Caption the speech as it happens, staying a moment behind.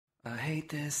I hate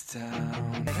this town.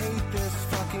 I hate this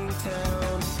fucking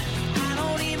town. I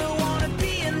don't even wanna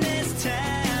be in this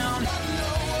town. I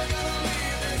know we're gonna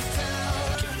leave this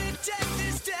town. Gonna take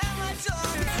this down my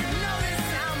door. You know this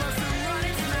town must run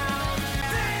its mouth.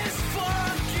 This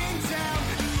fucking town.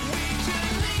 We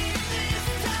should leave this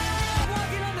town.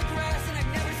 Walking on the grass and I've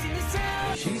never seen this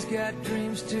town. She's got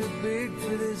dreams too big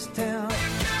for this town.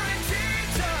 Guaranteed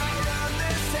to run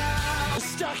this town.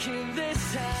 Stuck in this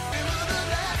town.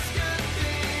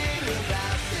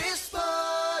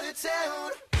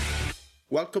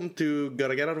 Welcome to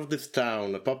Gotta Get Out of This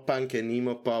Town, a pop-punk and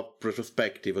emo-pop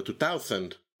retrospective, a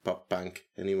 2000 pop-punk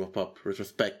and emo-pop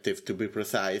retrospective to be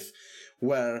precise,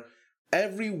 where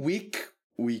every week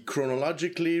we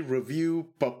chronologically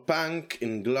review pop-punk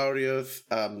in glorious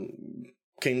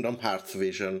Kingdom Hearts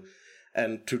vision.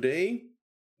 And today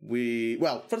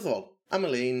first of all, I'm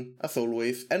Elaine, as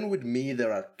always, and with me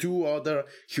there are two other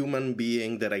human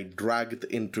beings that I dragged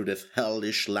into this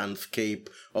hellish landscape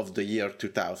of the year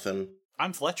 2000.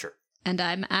 I'm Fletcher. And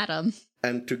I'm Adam.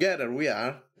 And together we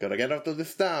are Gotta Get Out of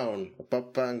This Town, a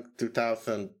pop-punk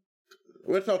 2000.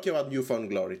 We're talking about Newfound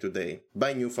Glory today,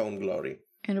 by Newfound Glory.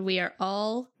 And we are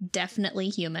all definitely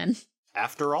human.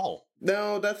 After all.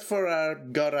 No, that's for our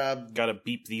Gotta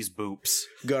beep these boops.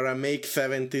 gotta make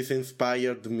 70s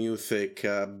inspired music,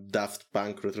 Daft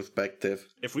Punk retrospective.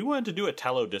 If we wanted to do a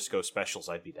Tallow Disco specials,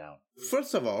 I'd be down.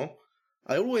 First of all,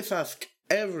 I always ask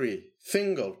every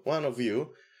single one of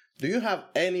you, do you have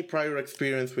any prior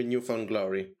experience with Newfound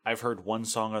Glory? I've heard one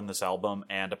song on this album,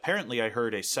 and apparently I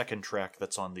heard a second track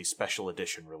that's on the special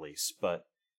edition release, but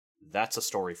that's a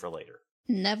story for later.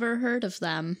 Never heard of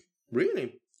them.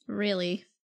 Really? Really.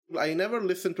 I never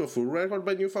listened to a full record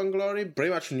by Newfound Glory, pretty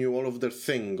much knew all of their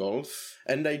singles,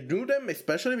 and I knew them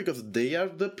especially because they are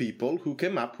the people who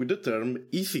came up with the term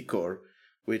easycore,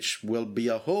 which will be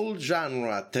a whole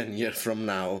genre 10 years from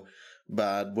now.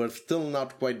 But we're still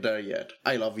not quite there yet.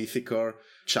 I love easycore.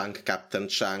 Chunk Captain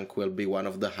Chunk will be one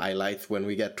of the highlights when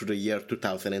we get to the year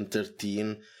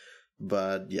 2013.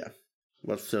 But yeah,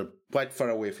 we're still quite far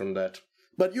away from that.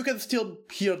 But you can still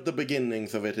hear the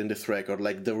beginnings of it in this record,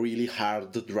 like the really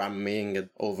hard drumming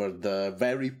over the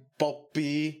very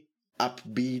poppy,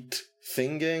 upbeat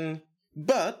singing.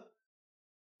 But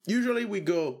usually we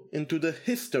go into the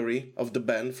history of the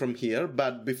band from here,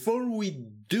 but before we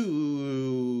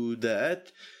do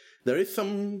that, there is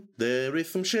some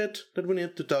shit that we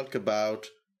need to talk about.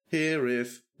 Here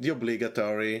is the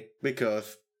obligatory,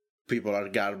 because people are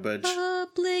garbage.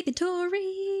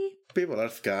 Obligatory. People are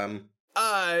scum.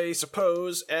 I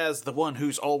suppose, as the one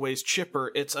who's always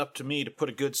chipper, it's up to me to put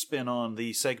a good spin on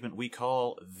the segment we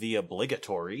call The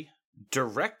Obligatory.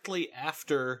 Directly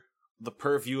after the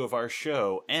purview of our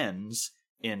show ends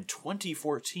in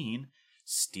 2014,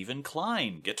 Stephen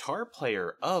Klein, guitar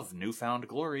player of Newfound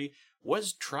Glory,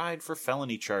 was tried for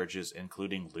felony charges,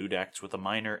 including lewd acts with a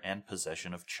minor and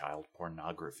possession of child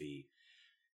pornography.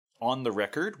 On the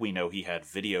record, we know he had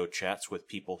video chats with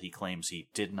people he claims he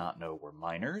did not know were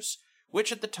minors,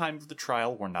 which at the time of the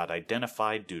trial were not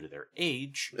identified due to their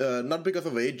age. Not because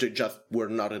of age, they just were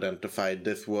not identified.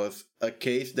 This was a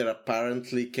case that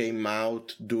apparently came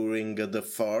out during the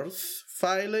FARS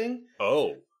filing.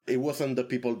 Oh. It wasn't the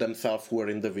people themselves who were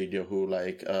in the video who,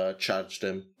 charged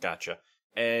him. Gotcha.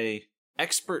 A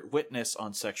expert witness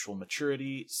on sexual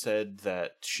maturity said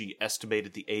that she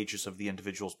estimated the ages of the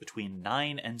individuals between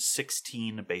 9 and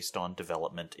 16 based on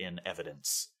development in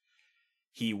evidence.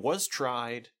 He was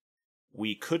tried.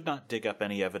 We could not dig up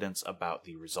any evidence about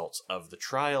the results of the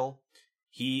trial.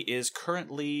 He is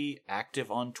currently active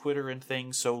on Twitter and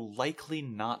things, so likely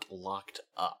not locked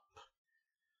up.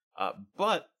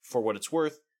 But, for what it's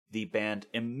worth, the band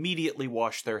immediately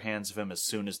washed their hands of him as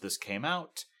soon as this came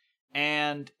out,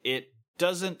 and it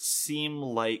doesn't seem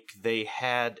like they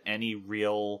had any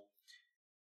real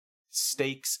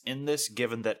stakes in this,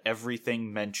 given that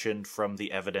everything mentioned from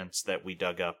the evidence that we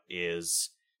dug up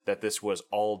is that this was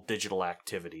all digital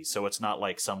activity, so it's not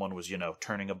like someone was,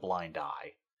 turning a blind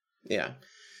eye. Yeah.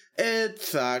 It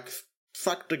sucks.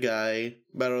 Fuck the guy.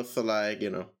 But also,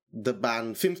 the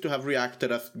band seems to have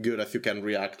reacted as good as you can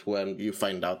react when you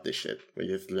find out this shit. Which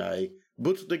is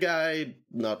boot the guy,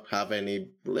 not have any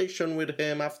relation with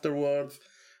him afterwards,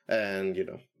 and,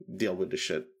 deal with the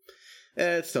shit.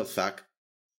 It still sucks.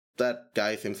 That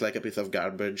guy seems like a piece of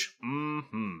garbage.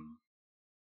 Mm-hmm.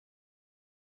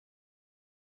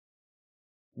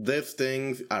 These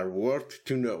things are worth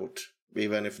to note,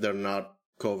 even if they're not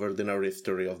covered in our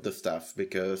history of the stuff,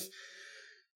 because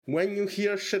when you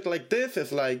hear shit like this,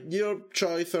 it's your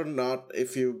choice or not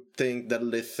if you think that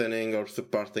listening or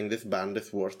supporting this band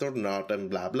is worth or not, and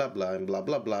blah blah blah and blah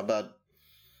blah blah, but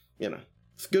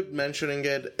it's good mentioning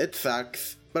it. It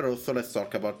sucks, but also let's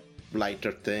talk about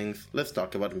lighter things. Let's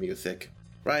talk about music,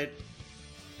 right?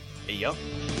 Yup.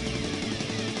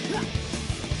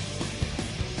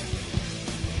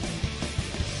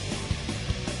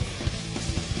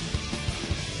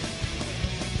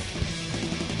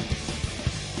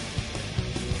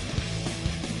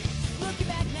 Looking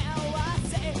back now, I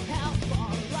say how far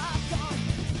I've gone.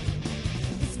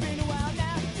 It's been a while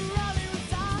now, running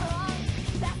with all.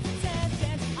 That's the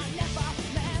sentence I never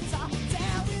meant to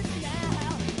tell it now.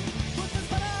 But there's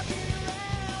gonna be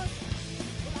around.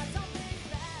 Well, I don't think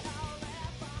that I'll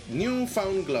ever. New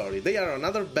Found Glory. They are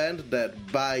another band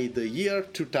that by the year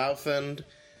 2000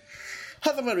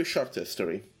 has a very short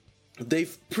history.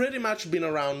 They've pretty much been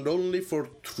around only for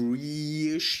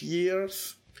 3-ish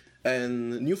years.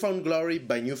 And New Found Glory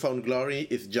by New Found Glory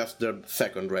is just their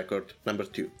second record, number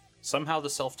 2. Somehow the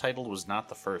self-titled was not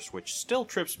the first, which still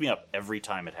trips me up every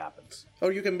time it happens.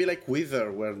 Or you can be like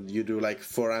Weezer, where you do like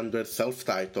 400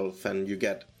 self-titles and you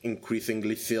get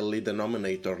increasingly silly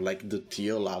denominator like the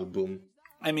Teal album.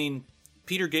 I mean,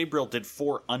 Peter Gabriel did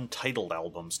 4 untitled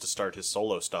albums to start his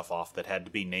solo stuff off that had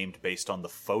to be named based on the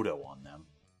photo on them.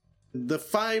 The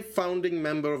 5 founding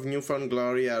members of New Found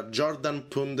Glory are Jordan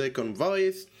Pundik on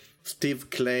voice, Steve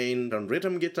Klein on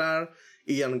rhythm guitar,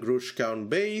 Ian Grushka on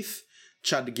bass,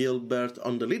 Chad Gilbert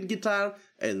on the lead guitar,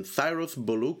 and Cyrus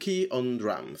Boluki on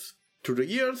drums. Through the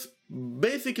years,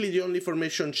 basically the only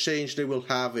formation change they will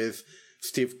have is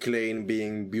Steve Klein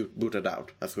being booted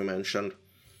out, as we mentioned.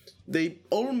 They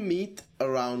all meet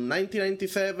around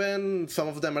 1997, some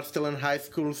of them are still in high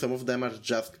school, some of them are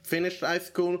just finished high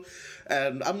school,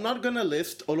 and I'm not gonna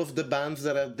list all of the bands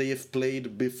that they've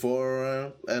played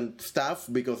before and stuff,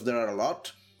 because there are a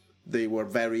lot. They were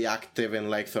very active in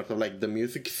the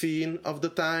music scene of the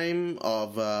time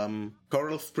of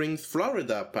Coral Springs,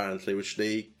 Florida, apparently, which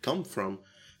they come from.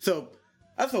 So,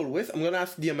 as always, I'm gonna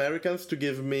ask the Americans to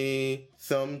give me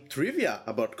some trivia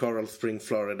about Coral Springs,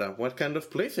 Florida. What kind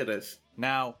of place it is?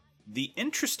 Now, the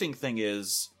interesting thing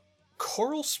is,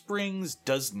 Coral Springs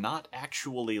does not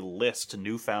actually list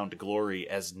New Found Glory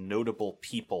as notable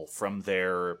people from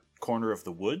their corner of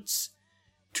the woods,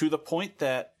 to the point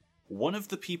that one of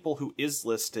the people who is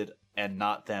listed and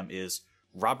not them is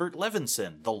Robert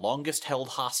Levinson, the longest held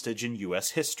hostage in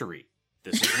U.S. history.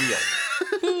 This is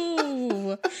real.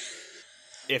 Ooh.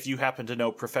 If you happen to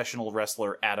know professional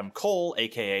wrestler Adam Cole,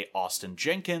 aka Austin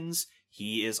Jenkins,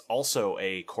 he is also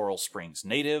a Coral Springs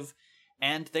native,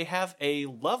 and they have a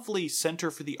lovely Center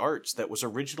for the Arts that was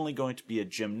originally going to be a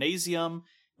gymnasium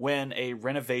when a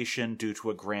renovation due to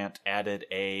a grant added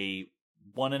a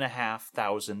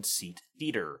 1,500 seat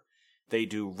theater. They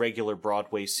do regular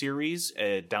Broadway series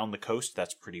down the coast,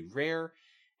 that's pretty rare,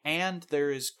 and there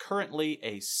is currently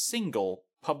a single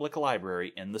public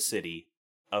library in the city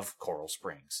of Coral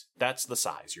Springs. That's the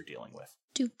size you're dealing with.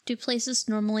 Do places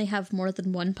normally have more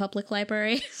than one public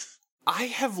library? I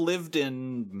have lived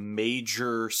in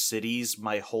major cities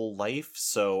my whole life,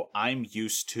 so I'm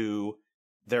used to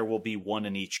there will be one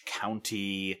in each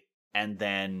county, and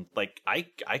then, I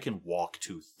can walk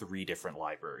to 3 different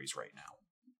libraries right now.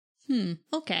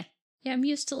 Okay. Yeah, I'm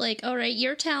used to alright,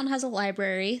 your town has a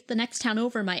library, the next town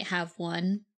over might have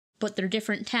one, but they're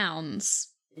different towns.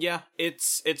 Yeah,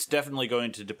 it's definitely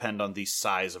going to depend on the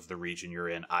size of the region you're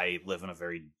in. I live in a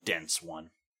very dense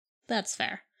one. That's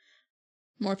fair.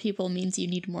 More people means you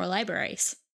need more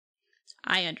libraries.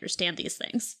 I understand these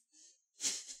things.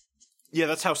 Yeah,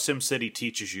 that's how SimCity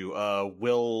teaches you.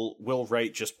 Will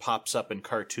Wright just pops up in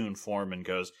cartoon form and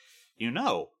goes,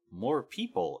 more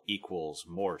people equals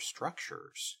more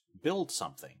structures. Build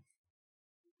something.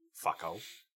 Fucko.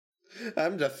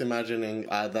 I'm just imagining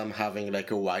Adam having a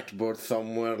whiteboard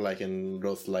somewhere, in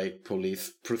those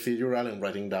police procedural, and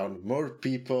writing down more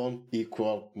people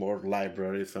equal more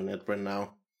libraries on it right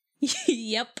now.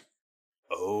 Yep.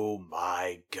 Oh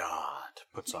my god.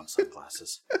 Puts on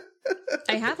sunglasses.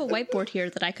 I have a whiteboard here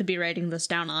that I could be writing this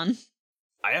down on.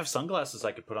 I have sunglasses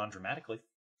I could put on dramatically.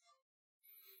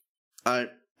 I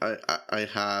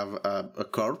have a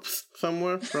corpse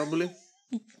somewhere, probably.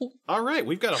 All right,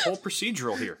 we've got a whole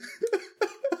procedural here.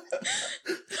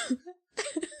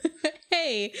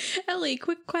 Hey, Ellie,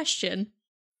 quick question.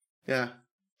 Yeah.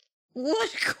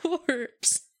 What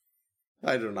corpse?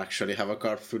 I don't actually have a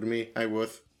corpse with me. I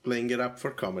was playing it up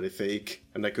for comedy's sake,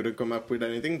 and I couldn't come up with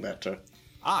anything better.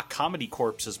 Comedy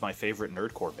Corpse is my favorite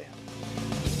nerdcore band.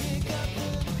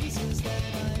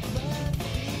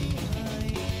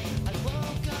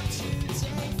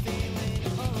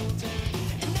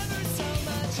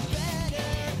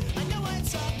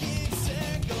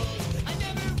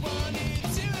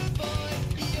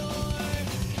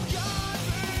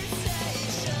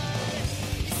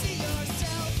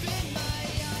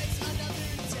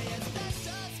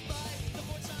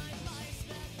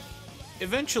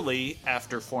 Eventually,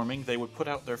 after forming, they would put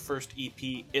out their first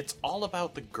EP, It's All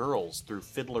About the Girls, through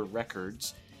Fiddler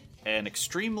Records, an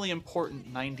extremely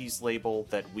important 90s label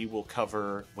that we will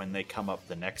cover when they come up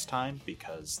the next time,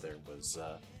 because there was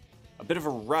a bit of a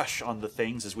rush on the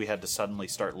things as we had to suddenly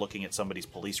start looking at somebody's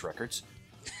police records.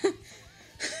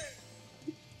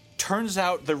 Turns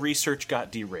out the research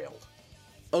got derailed.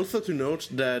 Also to note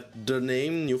that the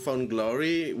name Newfound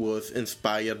Glory was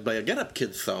inspired by a Get Up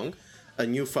Kids song, a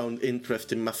newfound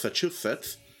interest in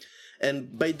Massachusetts,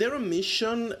 and by their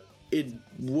omission, it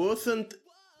wasn't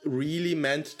really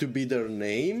meant to be their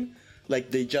name.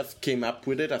 Like, they just came up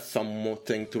with it as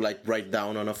something to, like, write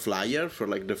down on a flyer for,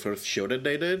 like, the first show that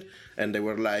they did, and they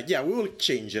were like, yeah, we will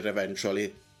change it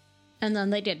eventually. And then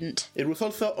they didn't. It was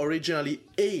also originally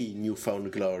a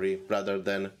Newfound Glory, rather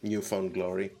than Newfound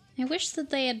Glory. I wish that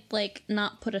they had, like,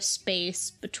 not put a space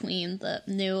between the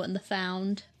new and the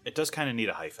found. It does kind of need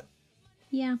a hyphen.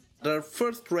 Yeah. Their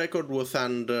first record was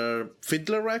under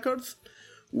Fiddler Records,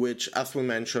 which, as we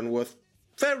mentioned, was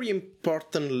very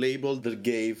important label that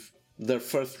gave their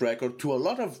first record to a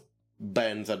lot of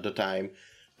bands at the time,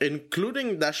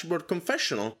 including Dashboard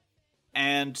Confessional.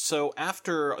 And so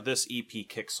after this EP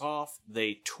kicks off,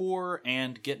 they tour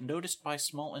and get noticed by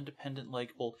small independent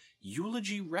label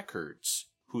Eulogy Records,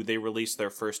 who they released their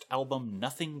first album,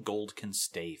 Nothing Gold Can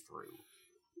Stay Through.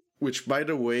 Which, by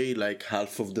the way, like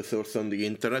half of the sources on the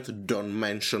internet don't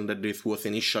mention that this was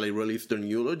initially released on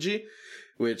Eulogy,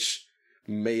 which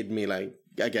made me, like,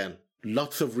 again,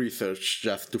 lots of research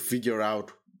just to figure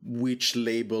out which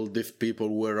label these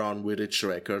people were on with each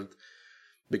record.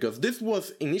 Because this was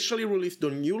initially released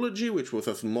on Eulogy, which was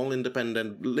a small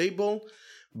independent label,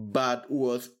 but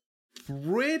was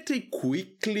pretty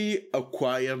quickly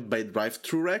acquired by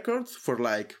Drive-Thru Records for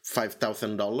like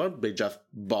 $5,000. They just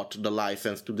bought the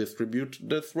license to distribute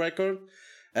this record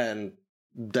and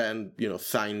then,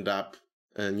 signed up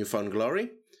Newfound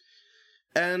Glory.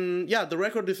 And yeah, the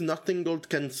record is Nothing Gold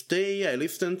Can Stay. I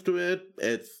listened to it.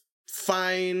 It's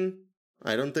fine.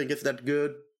 I don't think it's that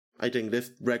good. I think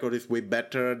this record is way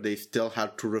better. They still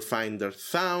had to refine their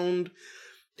sound.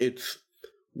 It's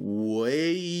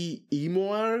way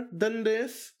emo-er than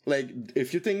this. Like,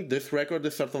 if you think this record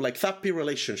is sort of like sappy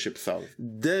relationship song,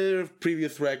 their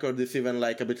previous record is even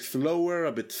like a bit slower,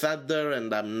 a bit sadder,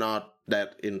 and I'm not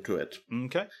that into it.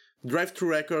 Okay. Drive-Thru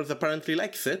Records apparently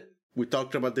likes it. We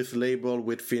talked about this label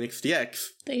with Phoenix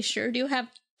DX. They sure do have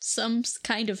some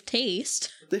kind of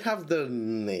taste. They have their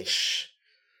niche.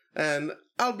 And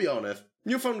I'll be honest,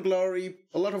 Newfound Glory,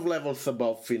 a lot of levels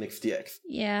above Phoenix DX.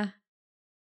 Yeah. I'm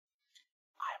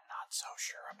not so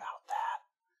sure about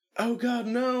that. Oh god,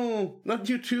 no! Not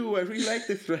you too, I really like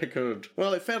this record.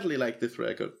 Well, I fairly like this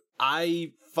record.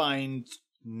 I find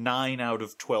 9 out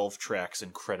of 12 tracks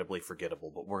incredibly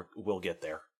forgettable, but we'll get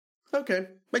there. Okay,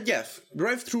 but yes,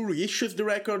 Drive-Thru reissues the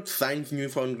record, signs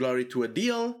Newfound Glory to a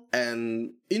deal,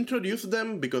 and introduced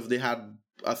them because they had,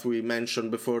 as we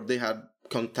mentioned before, they had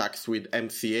contacts with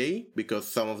MCA, because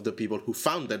some of the people who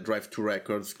founded Drive-Thru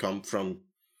Records come from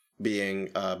being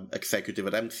executive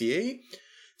at MCA.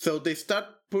 So they start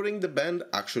putting the band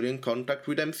actually in contact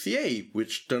with MCA,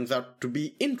 which turns out to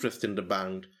be interest in the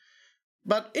band.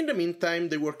 But in the meantime,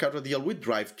 they work out a deal with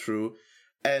Drive-Thru,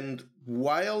 and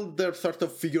while they're sort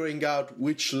of figuring out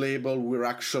which label we're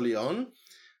actually on,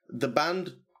 the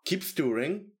band keeps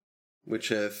touring,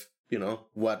 which is,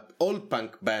 what all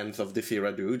punk bands of this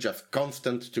era do, just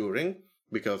constant touring,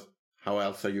 because how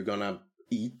else are you gonna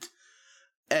eat?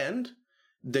 And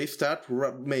they start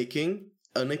making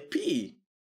an EP,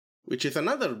 which is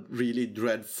another really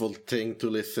dreadful thing to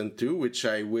listen to, which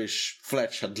I wish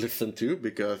Fletch had listened to,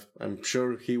 because I'm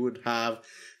sure he would have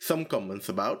some comments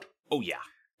about. Oh, yeah.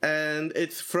 And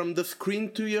it's From the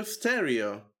Screen to Your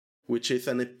Stereo, which is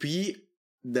an EP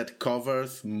that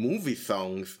covers movie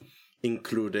songs,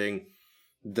 including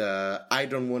the I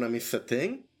Don't Wanna Miss a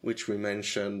Thing, which we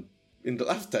mentioned in the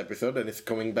last episode, and it's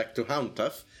coming back to haunt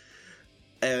us,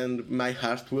 and My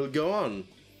Heart Will Go On.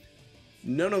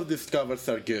 None of these covers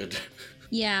are good.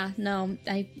 Yeah, no,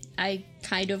 I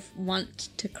kind of want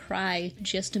to cry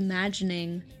just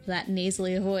imagining that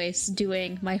nasally voice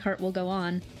doing My Heart Will Go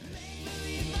On.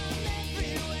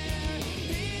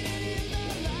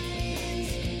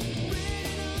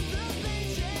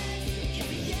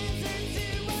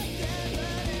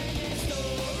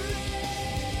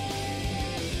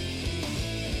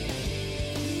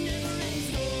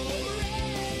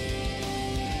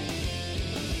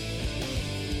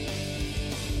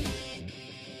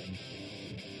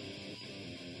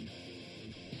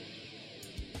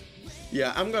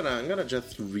 Yeah, I'm gonna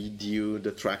just read you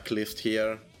the track list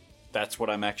here. That's what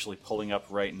I'm actually pulling up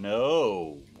right now.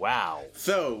 Oh, wow.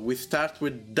 So, we start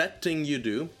with That Thing You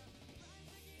Do,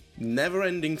 Never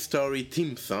Ending Story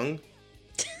theme song.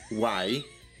 Why?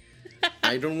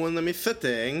 I Don't Wanna Miss a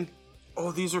Thing.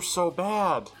 Oh, these are so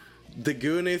bad. The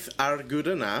Goonies Are Good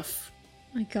Enough.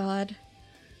 My God.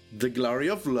 The Glory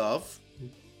of Love.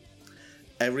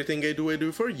 Everything I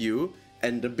Do for You.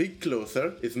 And The Big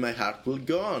Closer Is My Heart Will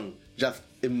Go On. Just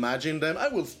imagine them. I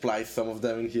will splice some of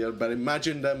them in here, but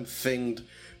imagine them singed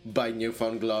by New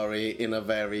Found Glory in a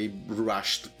very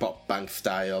rushed pop punk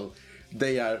style.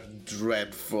 They are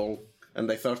dreadful. And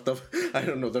I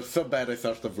don't know, they're so bad I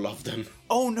sort of love them.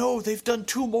 Oh no, they've done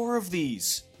 2 more of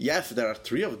these. Yes, there are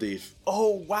 3 of these.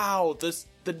 Oh wow,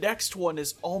 the next one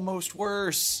is almost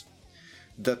worse.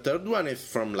 The third one is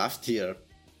from last year.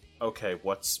 Okay,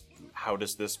 how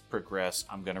does this progress?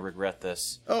 I'm gonna regret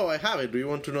this. Oh, I have it. Do you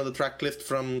want to know the track list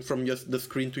from the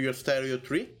Screen to Your Stereo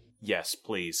 3? Yes,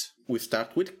 please. We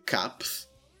start with Caps.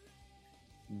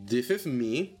 This Is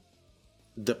Me.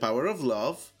 The Power of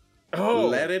Love. Oh.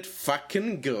 Let It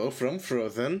Fucking Go from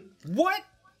Frozen. What?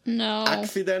 No.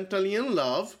 Accidentally in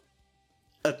Love.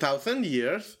 1,000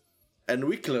 Years. And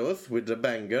we close with the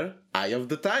banger, Eye of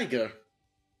the Tiger.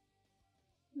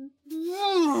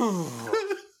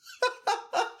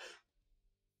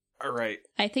 All right,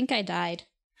 I think I died.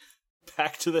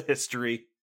 back to the history.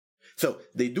 So,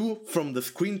 they do From the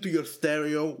Screen to Your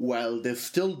Stereo while they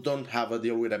still don't have a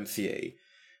deal with MCA.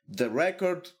 The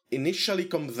record initially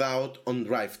comes out on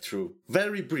Drive-Thru,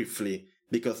 very briefly,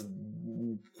 because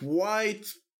quite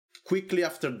quickly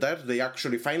after that they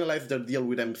actually finalized their deal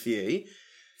with MCA.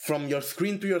 From Your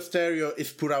Screen to Your Stereo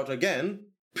is put out again,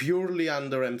 purely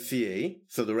under MCA,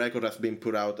 so the record has been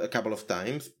put out a couple of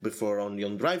times, before only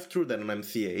on Drive-Thru, then on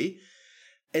MCA.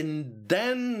 And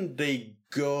then they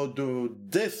go to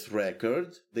this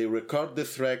record, they record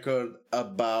this record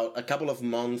about a couple of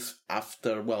months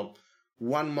after, 1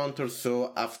 month or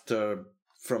so after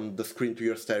From the Screen to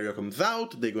Your Stereo comes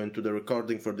out. They go into the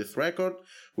recording for this record,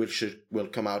 which will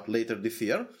come out later this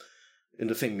year, in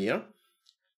the same year.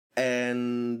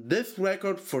 And this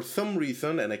record, for some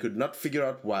reason, and I could not figure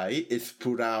out why, is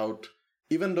put out,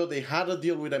 even though they had a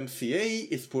deal with MCA,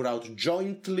 is put out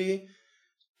jointly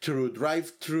through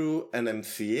Drive-Thru and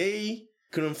MCA.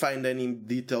 Couldn't find any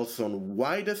details on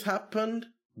why this happened,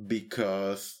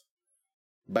 because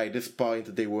by this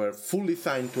point they were fully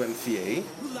signed to MCA.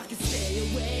 I can stay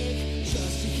awake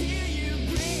just to hear you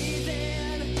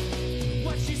breathing.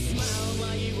 Watch you smile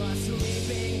while you are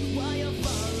sleeping, while you're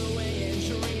far away and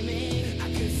dreaming. I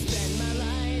could spend my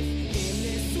life in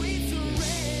this sweet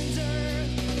surrender.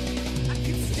 I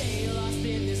could stay lost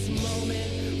in this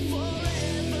moment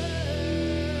forever.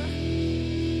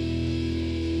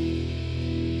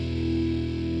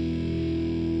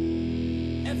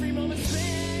 Every moment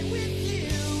spent with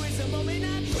you is a moment I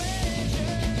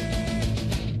treasure.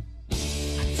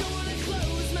 I don't wanna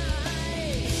close my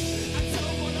eyes. I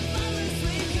don't wanna fall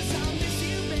asleep 'cause I'll miss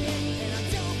you, babe. And I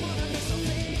don't wanna miss a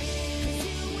thing 'cause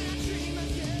you, when I dream of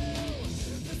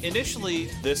you. Initially,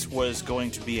 this was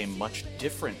going to be a much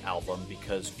different album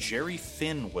because Jerry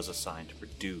Finn was assigned to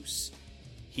produce.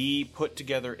 He put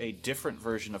together a different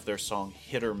version of their song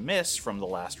Hit or Miss from the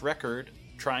last record,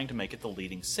 trying to make it the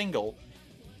leading single,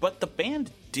 but the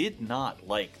band did not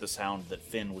like the sound that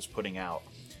Finn was putting out.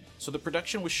 So the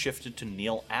production was shifted to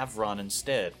Neil Avron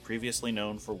instead, previously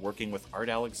known for working with Art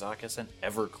Alexakis and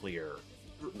Everclear.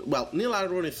 Well, Neil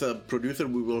Avron is a producer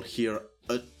we will hear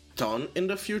a ton in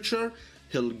the future.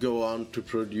 He'll go on to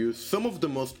produce some of the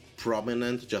most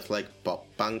prominent, just like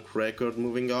pop-punk record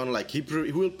moving on. Like, he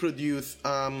will produce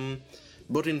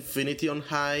both Infinity on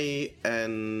High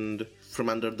and From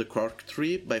Under the Cork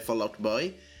Tree by Fall Out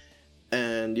Boy.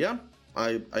 And yeah,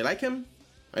 I like him.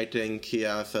 I think he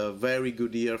has a very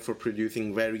good ear for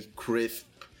producing very crisp,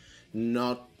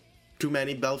 not too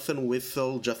many bells and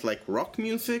whistles, just like rock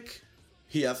music.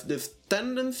 He has this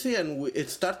tendency, and it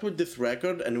starts with this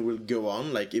record and will go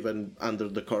on, like even Under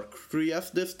the Cork Tree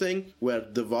has this thing, where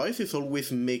the voice is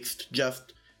always mixed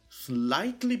just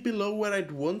slightly below where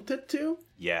I'd want it to.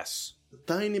 Yes. A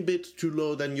tiny bit too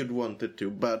low than you'd want it to,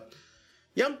 but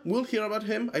yeah, we'll hear about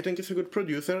him. I think he's a good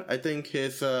producer. I think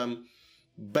he's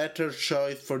better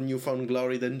choice for New Found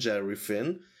Glory than Jerry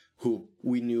Finn, who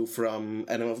we knew from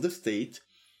Enemy of the State.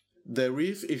 There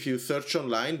is, if you search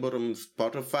online, both on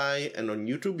Spotify and on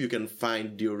YouTube, you can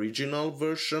find the original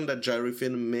version that Jerry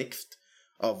Finn mixed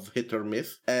of Hit or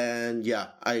Miss. And yeah,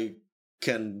 I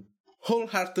can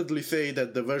wholeheartedly say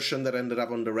that the version that ended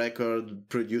up on the record,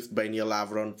 produced by Neil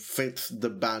Avron, fits the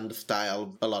band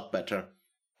style a lot better.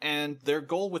 And their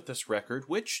goal with this record,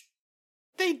 which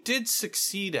they did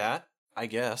succeed at, I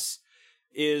guess,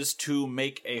 is to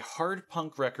make a hard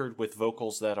punk record with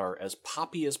vocals that are as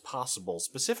poppy as possible,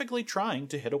 specifically trying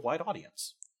to hit a wide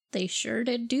audience. They sure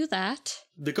did do that.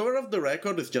 The cover of the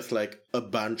record is just like a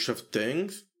bunch of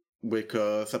things,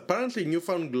 because apparently New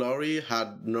Found Glory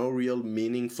had no real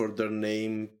meaning for their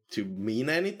name to mean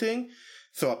anything.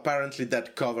 So apparently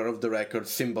that cover of the record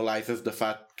symbolizes the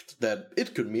fact that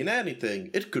it could mean anything.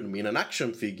 It could mean an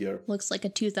action figure. Looks like a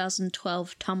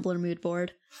 2012 Tumblr mood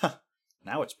board.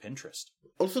 Now it's Pinterest.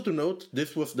 Also to note,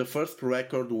 this was the first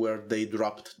record where they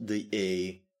dropped the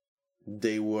A.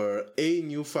 They were A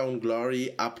New Found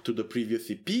Glory up to the previous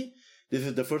EP. This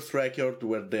is the first record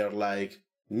where they're like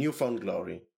New Found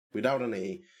Glory, without an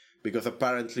A. Because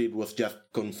apparently it was just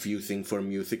confusing for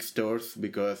music stores,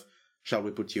 because shall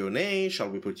we put you an A, shall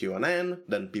we put you an N?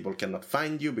 Then people cannot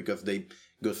find you because they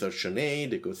go search an A,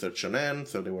 they go search an N,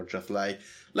 so they were just like,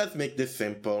 let's make this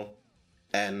simple.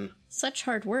 N. Such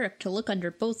hard work to look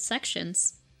under both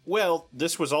sections. Well,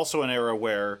 this was also an era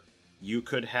where you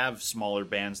could have smaller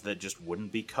bands that just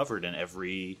wouldn't be covered in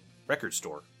every record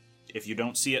store. If you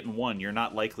don't see it in one, you're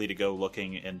not likely to go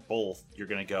looking in both. You're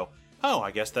going to go, oh,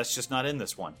 I guess that's just not in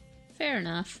this one. Fair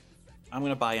enough. I'm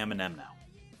going to buy Eminem now.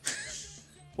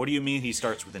 What do you mean he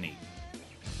starts with an E?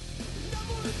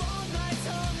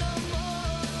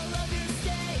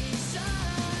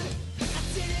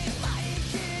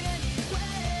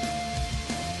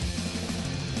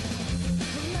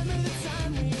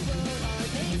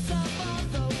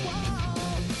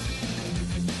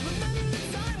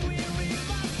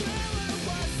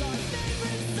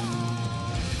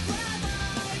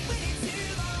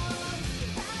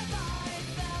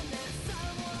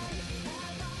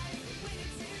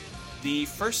 The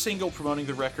first single promoting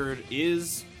the record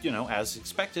is, as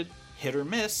expected, Hit or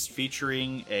Miss,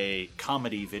 featuring a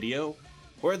comedy video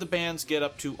where the bands get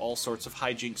up to all sorts of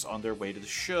hijinks on their way to the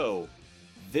show.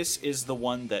 This is the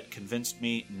one that convinced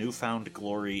me New Found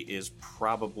Glory is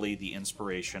probably the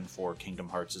inspiration for Kingdom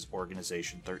Hearts'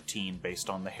 Organization 13 based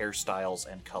on the hairstyles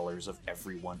and colors of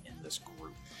everyone in this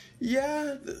group.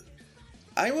 Yeah,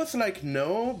 I was like,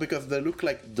 no, because they look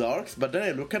like darks, but then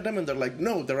I look at them and they're like,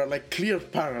 no, there are like clear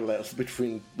parallels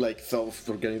between like South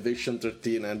Organization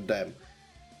 13 and them.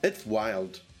 It's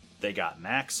wild. They got an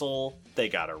Axel, they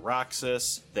got a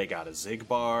Roxas, they got a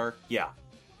Zigbar, yeah.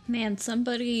 Man,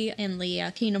 somebody in the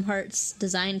Kingdom Hearts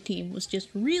design team was just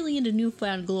really into New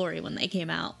Found Glory when they came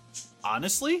out.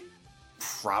 Honestly,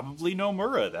 probably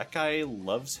Nomura. That guy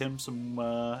loves him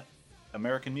some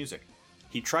American music.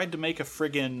 He tried to make a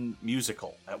friggin'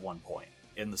 musical at one point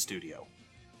in the studio.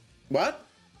 What?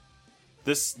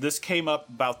 This came up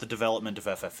about the development of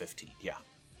FF15, yeah.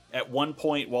 At one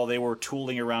point, while they were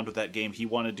tooling around with that game, he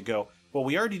wanted to go, well,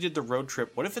 we already did the road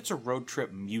trip. What if it's a road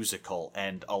trip musical?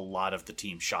 And a lot of the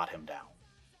team shot him down.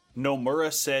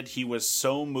 Nomura said he was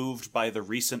so moved by the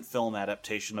recent film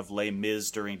adaptation of Les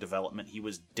Mis during development, he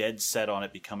was dead set on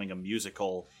it becoming a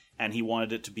musical, and he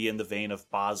wanted it to be in the vein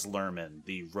of Baz Luhrmann,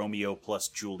 the Romeo plus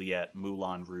Juliet,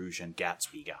 Moulin Rouge, and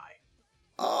Gatsby guy.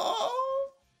 Oh,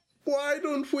 why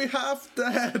don't we have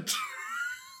that?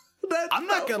 I'm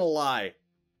not gonna lie.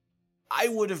 I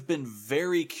would have been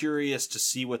very curious to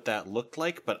see what that looked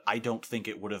like, but I don't think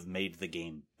it would have made the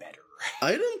game better.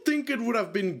 I don't think it would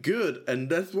have been good, and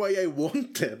that's why I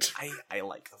want it. I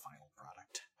like the final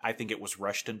product. I think it was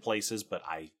rushed in places, but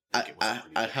I think it was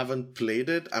pretty I good. haven't played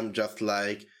it. I'm just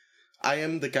like, I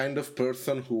am the kind of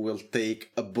person who will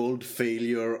take a bold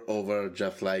failure over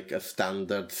just like a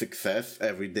standard success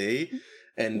every day.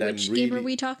 And Which I'm really, game are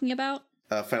we talking about?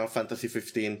 Final Fantasy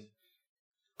 15.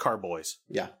 Carboys.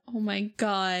 Yeah. Oh my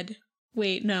god.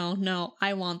 Wait, no,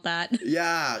 I want that.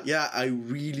 Yeah, I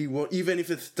really want, even if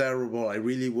it's terrible, I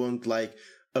really want like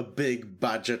a big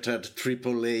budgeted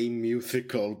AAA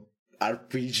musical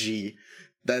RPG.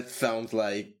 That sounds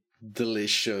like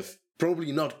delicious.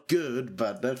 Probably not good,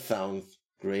 but that sounds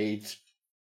great.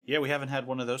 Yeah, we haven't had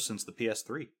one of those since the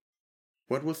PS3.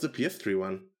 What was the PS3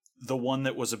 one? The one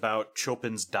that was about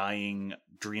Chopin's dying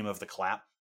dream of the clap.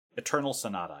 Eternal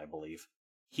Sonata, I believe.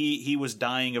 He was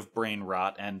dying of brain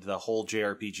rot, and the whole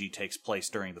JRPG takes place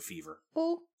during the fever.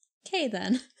 Okay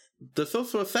then. There's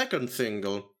also a second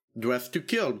single, Dress to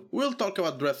Kill. We'll talk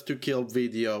about Dress to Kill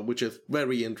video, which is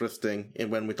very interesting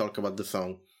when we talk about the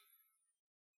song.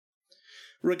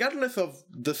 Regardless of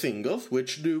the singles,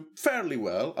 which do fairly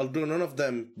well, although none of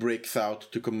them breaks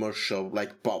out to commercial,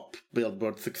 like pop,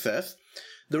 Billboard success,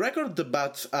 the record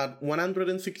debuts at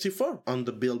 164 on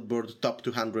the Billboard Top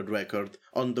 200 record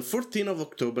on the 14th of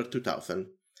October 2000.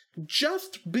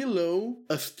 Just below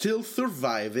a still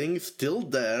surviving, still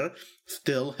there,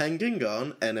 still hanging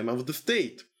on Enema of the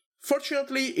State.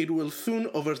 Fortunately, it will soon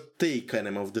overtake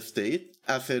Enema of the State,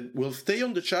 as it will stay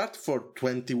on the chart for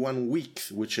 21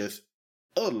 weeks, which is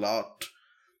a lot.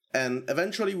 And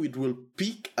eventually it will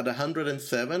peak at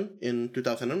 107 in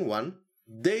 2001.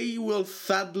 They will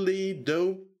sadly,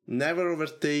 though, never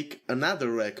overtake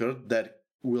another record that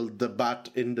will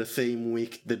debut in the same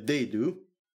week that they do,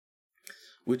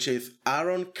 which is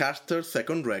Aaron Carter's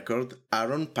second record,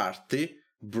 Aaron Party,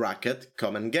 bracket,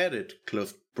 come and get it,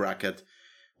 close bracket,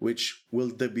 which will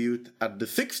debut at the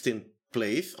 16th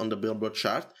place on the Billboard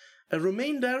chart and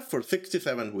remain there for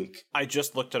 67 weeks. I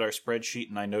just looked at our spreadsheet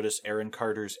and I noticed Aaron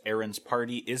Carter's Aaron's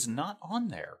Party is not on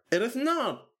there. It is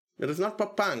not. It is not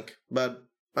pop punk, but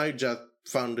I just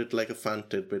found it like a fun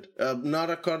tidbit.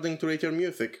 Not according to Rate Your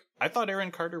Music. I thought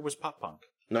Aaron Carter was pop punk.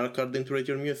 Not according to Rate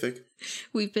Your Music.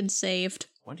 We've been saved.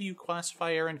 What do you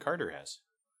classify Aaron Carter as?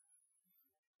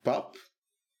 Pop?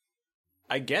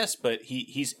 I guess, but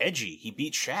he's edgy. He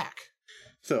beat Shaq.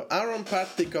 So, Aaron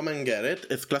Party Come and Get It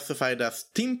is classified as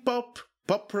teen pop,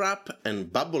 pop rap,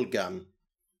 and bubblegum.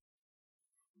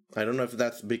 I don't know if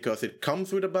that's because it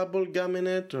comes with a bubblegum in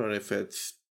it, or if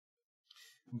it's...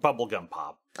 Bubblegum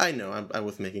pop. I know, I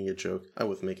was making a joke. I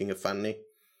was making a funny.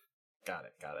 Got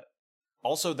it.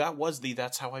 Also, that was the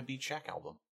That's How I Beat Shaq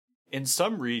album. In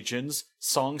some regions,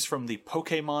 songs from the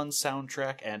Pokémon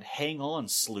soundtrack and Hang On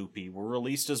Sloopy were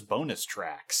released as bonus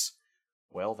tracks.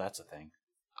 Well, that's a thing.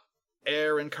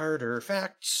 Aaron Carter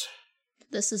facts.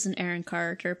 This is an Aaron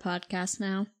Carter podcast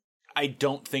now. I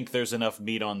don't think there's enough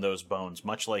meat on those bones,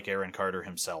 much like Aaron Carter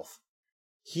himself.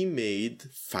 He made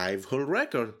 5 whole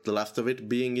records, the last of it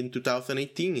being in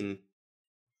 2018.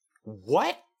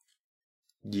 What?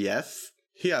 Yes,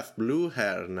 he has blue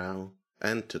hair now,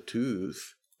 and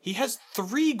tattoos. He has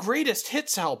 3 greatest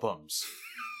hits albums.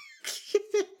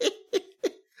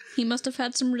 He must have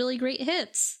had some really great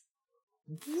hits.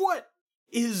 What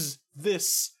is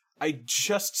this? I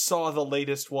just saw the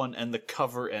latest one and the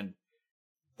cover and...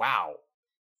 wow.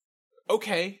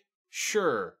 Okay,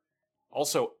 sure.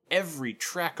 Also, every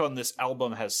track on this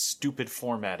album has stupid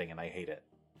formatting and I hate it.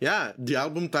 Yeah, the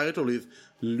album title is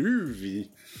Luvi.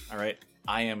 Alright,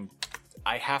 I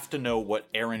have to know what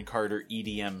Aaron Carter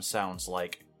EDM sounds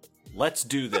like. Let's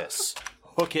do this.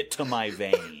 Hook it to my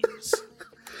veins.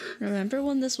 Remember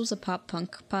when this was a pop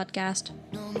punk podcast?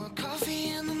 No more coffee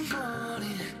in the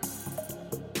morning.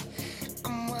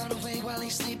 I'm wide awake while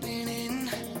he's sleeping in.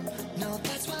 No,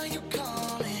 that's why you're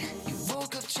calling. You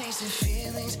woke up chasing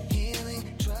feelings,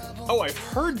 healing, trouble. Oh, I've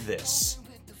heard this.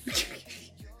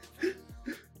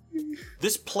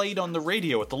 This played on the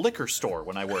radio at the liquor store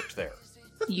when I worked there.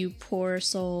 You poor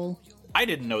soul. I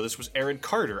didn't know this was Aaron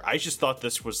Carter. I just thought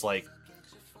this was like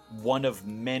one of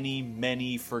many,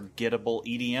 many forgettable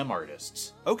EDM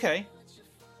artists. Okay.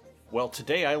 Well,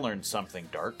 today I learned something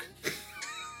dark.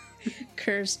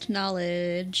 Cursed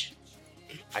knowledge.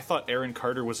 I thought Aaron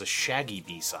Carter was a Shaggy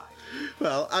B-side.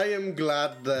 Well, I am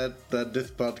glad that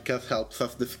this podcast helps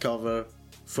us discover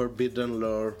forbidden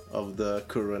lore of the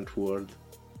current world.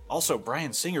 Also,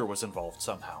 Bryan Singer was involved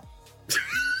somehow.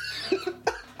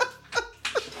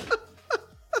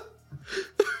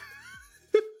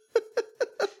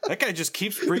 That guy just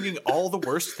keeps bringing all the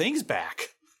worst things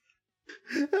back.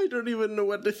 I don't even know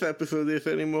what this episode is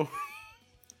anymore.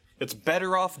 It's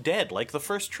Better Off Dead, like the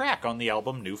first track on the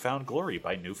album New Found Glory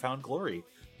by New Found Glory.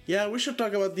 Yeah, we should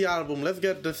talk about the album. Let's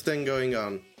get this thing going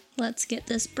on. Let's get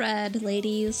this bread,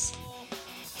 ladies.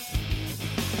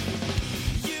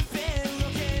 You've been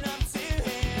looking up to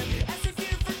him as if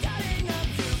you've forgotten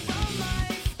of your own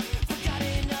life,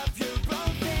 forgotten of your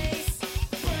own face.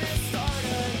 But start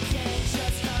again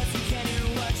just 'cause he can't hear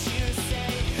what you say.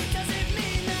 Doesn't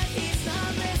mean that he's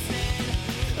not listening.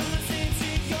 Listen to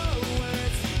your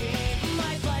words, he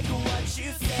might like what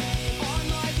you say. On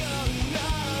my own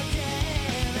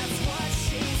again, that's what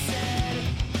she said.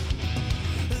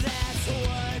 That's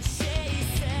what she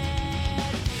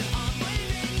said. I'm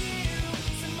waving you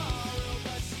tomorrow,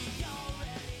 but she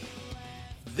already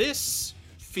left. This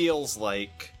feels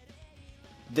like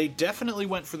they definitely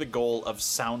went for the goal of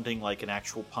sounding like an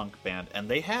actual punk band, and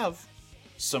they have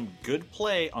some good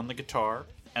play on the guitar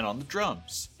and on the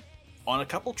drums. On a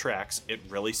couple tracks, it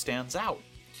really stands out.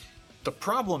 The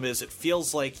problem is it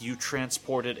feels like you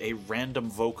transported a random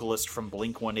vocalist from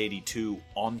Blink-182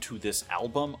 onto this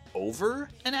album over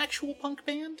an actual punk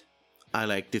band? I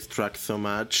like this track so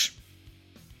much.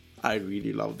 I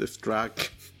really love this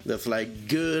track. There's like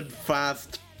good,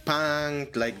 fast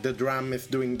punk, like the drum is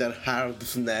doing that hard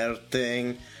snare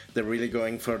thing. They're really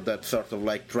going for that sort of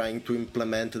like trying to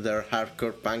implement their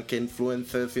hardcore punk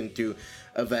influences into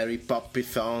a very poppy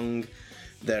song.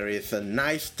 There is a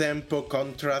nice tempo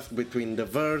contrast between the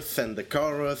verse and the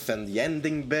chorus and the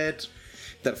ending bit.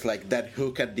 There's like that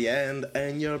hook at the end,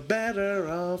 and you're better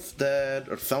off dead,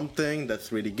 or something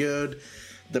that's really good.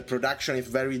 The production is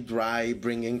very dry,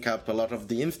 bringing up a lot of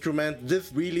the instruments.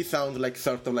 This really sounds like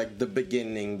sort of like the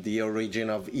beginning, the origin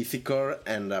of Easycore,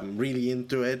 and I'm really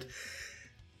into it.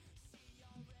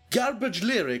 Garbage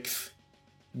lyrics,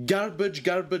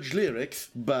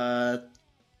 but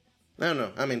I don't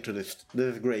know, I'm into this.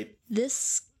 This is great.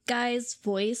 This guy's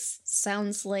voice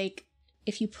sounds like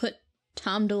if you put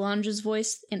Tom DeLonge's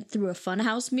voice through a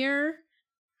funhouse mirror.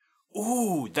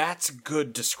 Ooh, that's a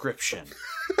good description.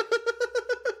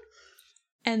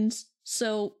 And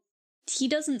so he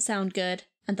doesn't sound good,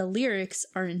 and the lyrics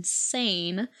are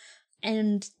insane,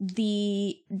 and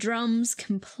the drums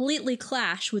completely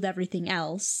clash with everything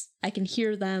else. I can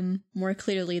hear them more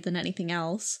clearly than anything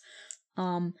else.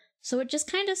 So it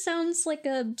just kind of sounds like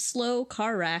a slow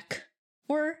car wreck.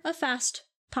 Or a fast,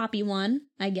 poppy one,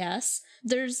 I guess.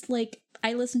 There's like,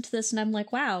 I listen to this and I'm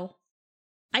like, wow,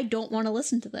 I don't want to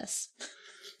listen to this.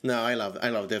 No, I love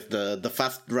this. The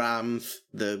fast drums,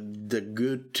 the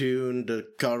good tune, the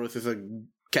chorus is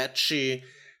catchy.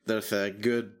 There's a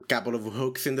good couple of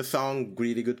hooks in the song,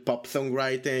 really good pop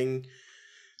songwriting.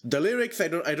 The lyrics, I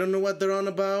don't know what they're on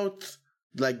about.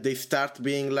 Like, they start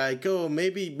being like, oh,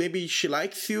 maybe she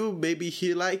likes you, maybe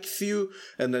he likes you,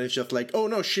 and then it's just like, oh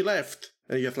no, she left.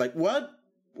 And you're just like, what?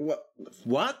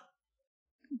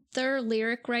 Their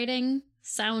lyric writing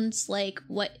sounds like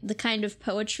the kind of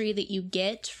poetry that you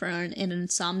get from an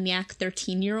insomniac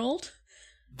 13-year-old.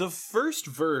 The first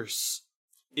verse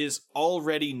is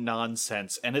already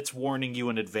nonsense, and it's warning you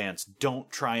in advance, don't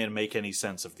try and make any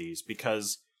sense of these,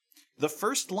 because the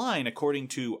first line, according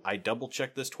to I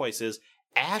double-checked this twice, is,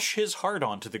 ash his heart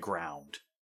onto the ground.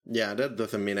 Yeah, that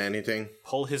doesn't mean anything.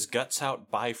 Pull his guts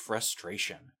out by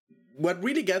frustration. What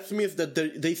really gets me is that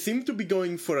they seem to be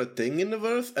going for a thing in the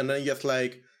verse, and then just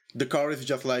like, the chorus is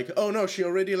just like, oh no, she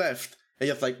already left. And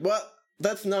just like, what?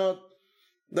 That's not...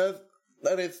 That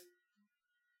is...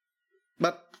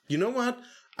 But, you know what?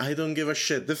 I don't give a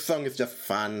shit. This song is just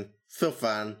fun. So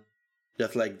fun.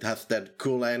 Just like, has that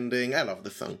cool ending. I love the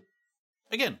song.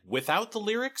 Again, without the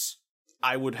lyrics,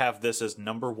 I would have this as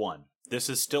number 1. This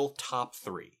is still top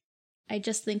 3. I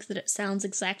just think that it sounds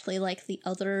exactly like the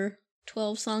other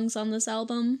 12 songs on this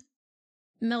album,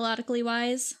 melodically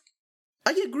wise.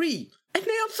 I agree. And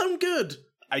they all sound good.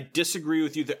 I disagree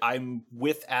with you that I'm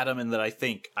with Adam in that I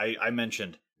think, I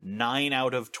mentioned, 9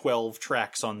 out of 12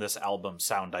 tracks on this album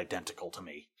sound identical to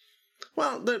me.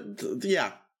 Well,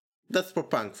 yeah, that's for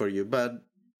punk for you, but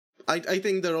I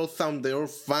think they're all fun.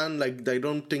 Like, I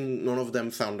don't think none of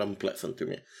them sound unpleasant to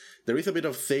me. There is a bit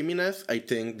of sameness. I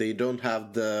think they don't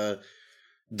have the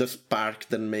spark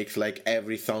that makes like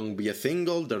every song be a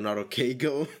single. They're not okay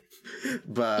go.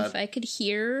 But if I could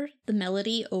hear the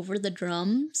melody over the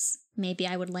drums, maybe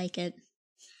I would like it.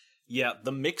 Yeah,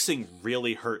 the mixing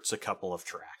really hurts a couple of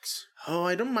tracks. Oh,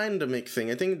 I don't mind the mixing.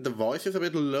 I think the voice is a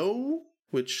bit low,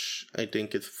 which I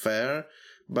think is fair.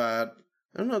 But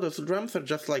I don't know, those drums are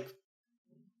just like,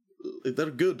 they're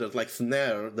good. They're like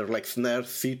snare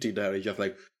city there. It's just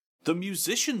like, the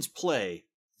musicians play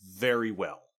very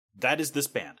well. That is this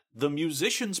band. The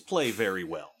musicians play very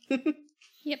well.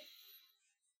 Yep.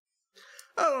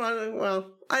 Oh,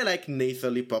 well, I like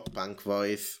nasally pop punk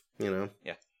voice, you know.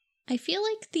 Yeah. I feel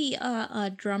like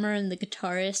the drummer and the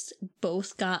guitarist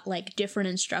both got like different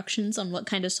instructions on what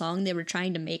kind of song they were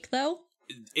trying to make, though.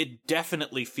 It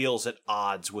definitely feels at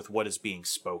odds with what is being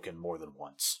spoken more than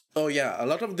once. Oh yeah, a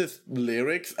lot of these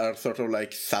lyrics are sort of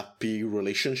like sappy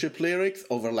relationship lyrics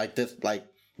over like this, like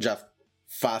just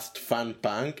fast, fun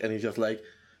punk, and it's just like,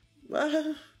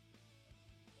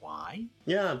 Why?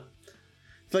 Yeah.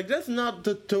 It's like, that's not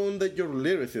the tone that your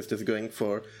lyricist is going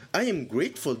for. I am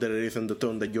grateful that it isn't the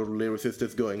tone that your lyricist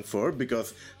is going for,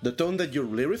 because the tone that your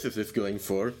lyricist is going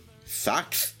for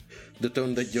sucks. The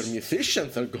tone that your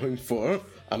musicians are going for,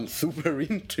 I'm super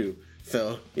into.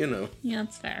 So, you know. Yeah,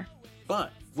 that's fair.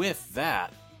 But with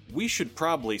that, we should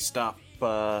probably stop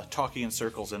talking in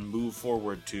circles and move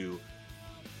forward to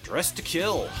Dress to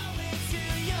Kill.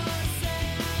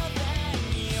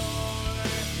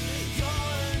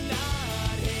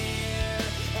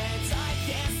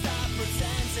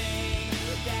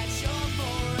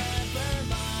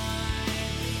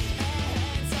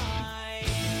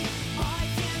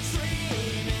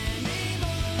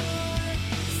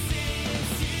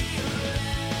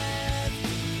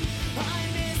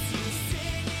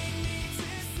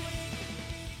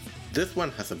 This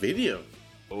one has a video.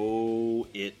 Oh,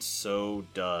 it so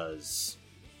does.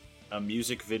 A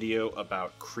music video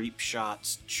about creep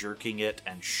shots, jerking it,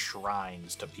 and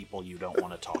shrines to people you don't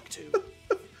want to talk to.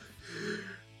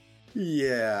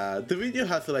 Yeah, the video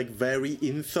has like very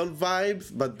incel vibes,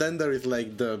 but then there is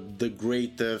like the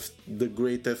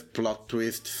greatest plot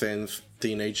twist since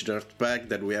Teenage Dirtbag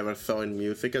that we ever saw in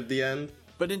music at the end.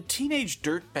 But in Teenage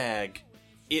Dirtbag,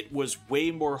 it was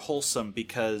way more wholesome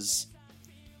because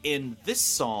in this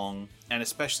song, and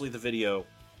especially the video,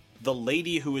 the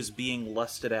lady who is being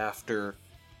lusted after,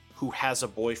 who has a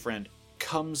boyfriend,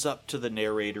 comes up to the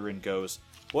narrator and goes,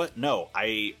 "What? No,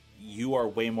 you are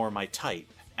way more my type."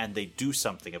 And they do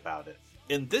something about it.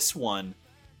 In this one,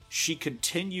 she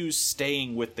continues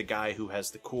staying with the guy who has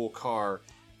the cool car,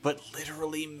 but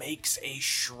literally makes a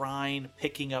shrine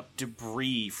picking up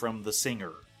debris from the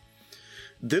singer.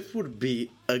 This would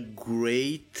be a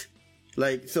great...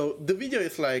 Like, so the video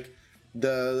is like,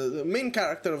 the main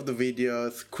character of the video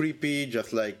is creepy,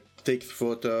 just like takes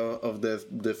photo of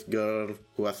this girl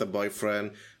who has a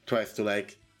boyfriend, tries to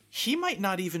like... He might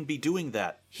not even be doing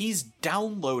that. He's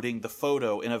downloading the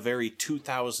photo in a very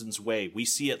 2000s way. We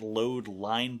see it load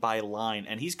line by line,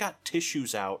 and he's got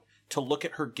tissues out to look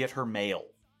at her get her mail.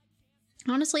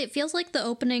 Honestly, it feels like the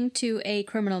opening to a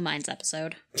Criminal Minds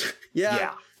episode.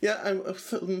 Yeah, I'm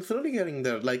slowly getting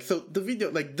there. Like, so the video,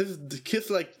 like, the kid's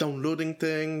like downloading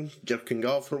thing, jerking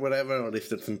off or whatever, or at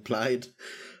least it's implied,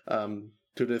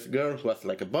 to this girl who has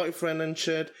like a boyfriend and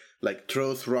shit, like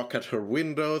throws rock at her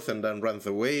windows and then runs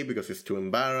away because he's too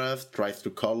embarrassed, tries to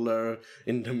call her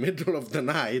in the middle of the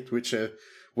night, which is,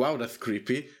 wow, that's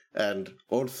creepy, and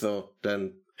also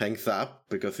then hangs up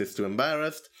because he's too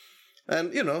embarrassed.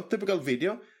 And, you know, typical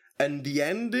video. And the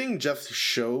ending just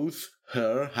shows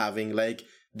her having, like,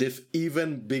 this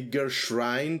even bigger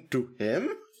shrine to him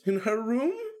in her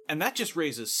room. And that just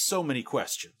raises so many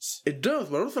questions. It does,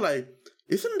 but also, like,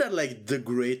 isn't that, like, the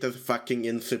greatest fucking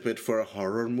incipit for a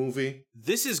horror movie?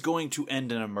 This is going to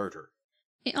end in a murder.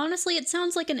 Honestly, it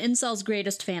sounds like an incel's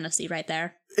greatest fantasy right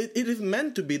there. It is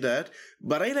meant to be that,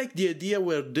 but I like the idea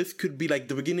where this could be like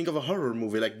the beginning of a horror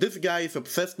movie. Like, this guy is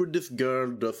obsessed with this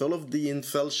girl, does all of the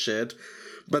incel shit,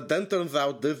 but then turns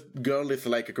out this girl is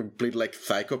like a complete like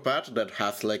psychopath that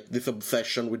has like this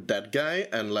obsession with that guy,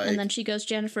 and like... And then she goes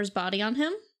Jennifer's body on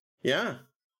him? Yeah.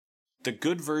 The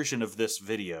good version of this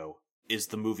video is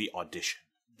the movie Audition.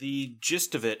 The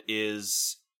gist of it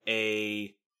is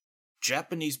a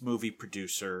Japanese movie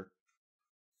producer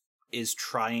is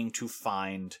trying to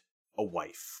find a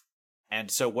wife.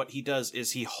 And so what he does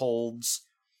is he holds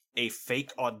a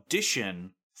fake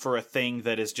audition for a thing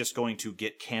that is just going to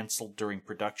get canceled during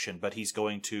production, but he's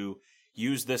going to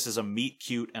use this as a meet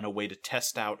cute and a way to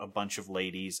test out a bunch of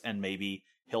ladies, and maybe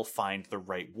he'll find the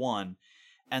right one.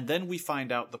 And then we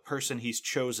find out the person he's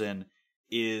chosen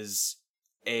is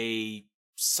a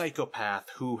psychopath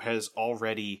who has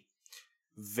already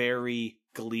very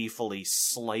gleefully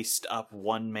sliced up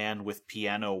one man with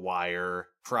piano wire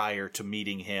prior to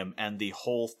meeting him, and the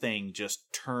whole thing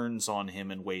just turns on him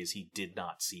in ways he did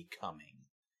not see coming.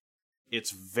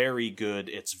 It's very good,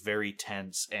 it's very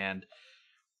tense, and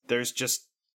there's just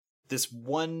this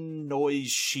one noise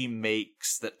she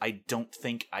makes that I don't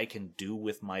think I can do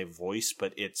with my voice,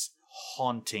 but it's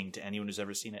haunting to anyone who's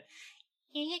ever seen it.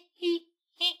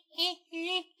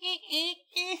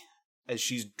 As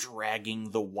she's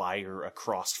dragging the wire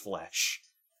across flesh.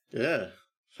 Yeah,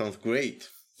 sounds great.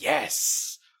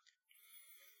 Yes!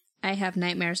 I have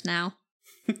nightmares now.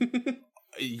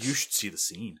 You should see the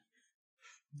scene.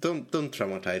 Don't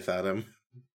traumatize Adam.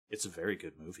 It's a very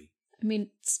good movie. I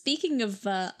mean, speaking of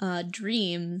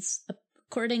dreams,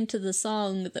 according to the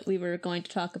song that we were going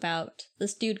to talk about,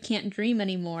 this dude can't dream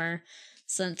anymore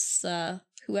since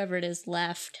whoever it is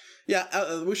left.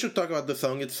 Yeah, we should talk about the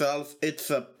song itself. It's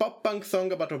a pop-punk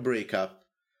song about a breakup.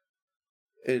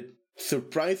 It's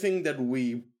surprising that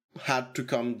we had to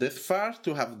come this far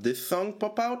to have this song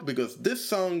pop out, because this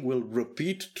song will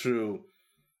repeat through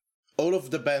all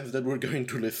of the bands that we're going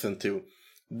to listen to.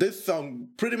 This song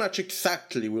pretty much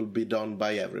exactly will be done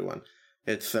by everyone.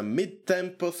 It's a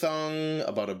mid-tempo song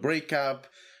about a breakup,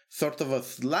 sort of a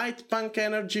slight punk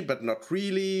energy, but not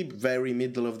really, very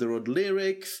middle-of-the-road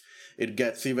lyrics. It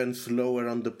gets even slower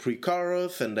on the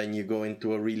pre-chorus, and then you go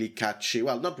into a really catchy,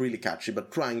 well, not really catchy,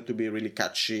 but trying to be really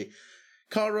catchy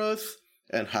chorus,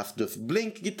 and has this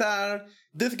Blink guitar.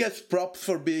 This gets props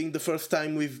for being the first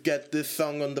time we've get this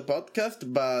song on the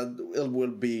podcast, but it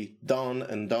will be done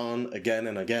and done again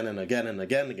and again and again and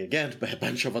again and again by a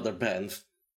bunch of other bands.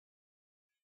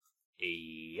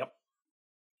 Yep.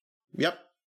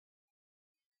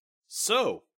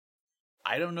 So,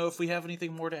 I don't know if we have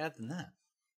anything more to add than that.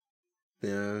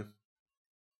 Yeah.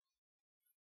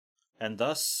 And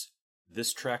thus,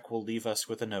 This track will leave us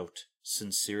with a note.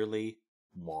 Sincerely,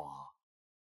 moi.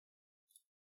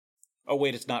 Oh,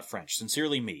 wait, it's not French.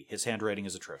 Sincerely, me. His handwriting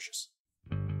is atrocious.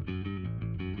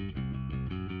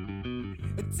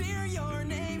 Dear, your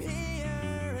name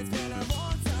here. It's been a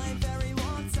long time, very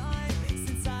long time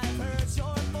since I've heard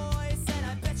your voice, and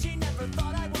I bet you never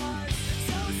thought I was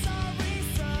so sorry.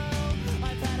 So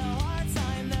I've had a hard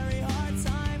time, very hard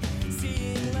time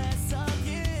seeing less of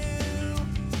you.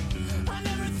 I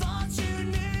never thought you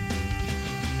knew.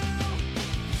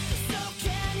 So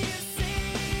can you see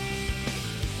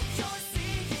you're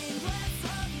seeing less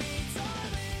of me,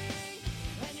 darling,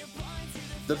 and you're blind to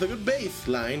the There's a good bass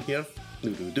line here.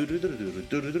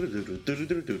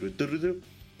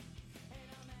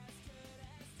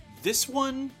 This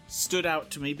one stood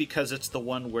out to me because it's the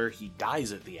one where he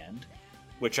dies at the end,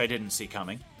 which I didn't see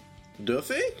coming. Does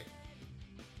he?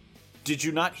 Did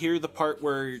you not hear the part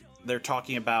where they're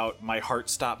talking about my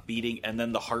heart stopped beating and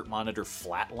then the heart monitor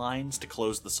flatlines to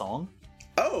close the song?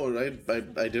 Oh, I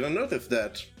didn't notice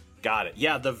that. Got it.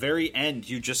 Yeah, the very end,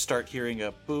 you just start hearing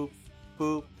a boop,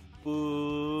 boop,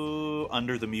 boo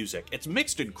under the music. It's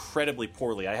mixed incredibly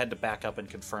poorly. I had to back up and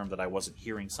confirm that I wasn't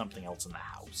hearing something else in the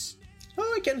house.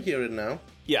 Oh, I can hear it now.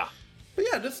 Yeah. But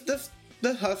yeah, this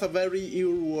has a very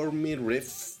earwormy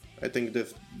riff. I think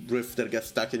this riff that gets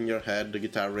stuck in your head, the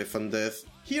guitar riff on this.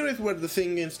 Here is where the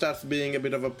singing starts being a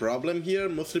bit of a problem here,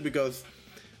 mostly because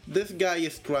this guy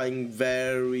is trying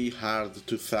very hard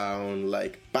to sound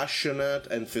like passionate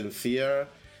and sincere,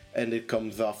 and it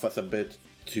comes off as a bit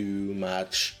too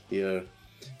much here.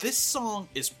 This song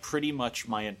is pretty much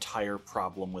my entire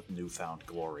problem with Newfound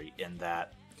Glory, in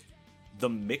that the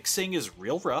mixing is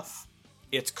real rough.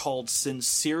 It's called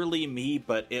Sincerely Me,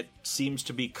 but it seems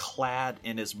to be clad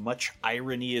in as much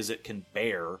irony as it can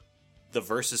bear. The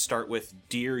verses start with,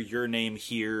 "Dear, your name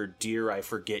here, dear, I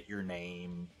forget your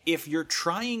name." If you're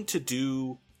trying to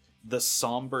do the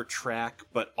somber track,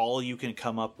 but all you can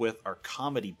come up with are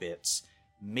comedy bits,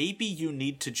 maybe you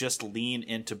need to just lean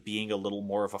into being a little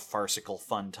more of a farcical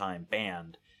fun time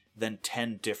band than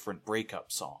 10 different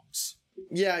breakup songs.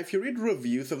 Yeah, if you read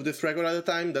reviews of this record at the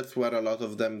time, that's what a lot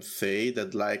of them say,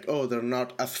 that like, oh, they're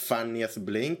not as funny as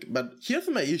Blink. But here's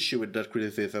my issue with that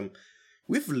criticism.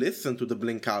 We've listened to the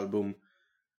Blink album.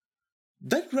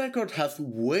 That record has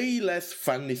way less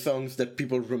funny songs that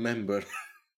people remember.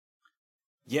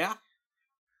 Yeah?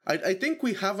 I think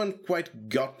we haven't quite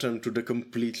gotten to the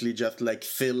completely just like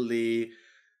silly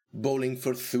Bowling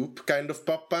for Soup kind of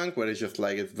pop punk, where it's just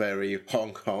like it's very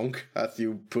honk honk, as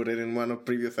you put it in one of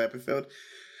previous episodes.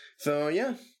 So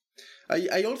yeah,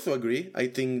 I also agree. I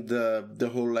think the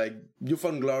whole like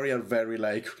Newfound Glory are very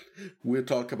like, we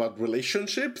talk about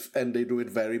relationships and they do it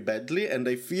very badly, and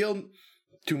I feel,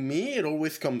 to me, it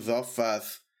always comes off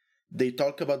as they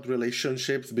talk about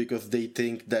relationships because they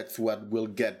think that's what will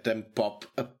get them pop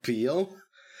appeal.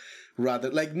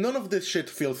 Rather, like, none of this shit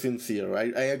feels sincere.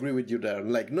 I agree with you there.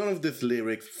 Like, none of these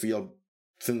lyrics feel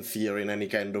sincere in any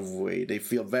kind of way. They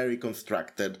feel very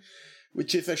constructed,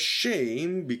 which is a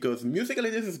shame because musically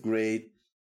this is great.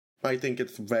 I think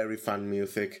it's very fun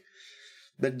music.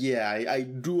 But yeah, I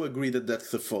do agree that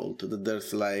that's the fault. That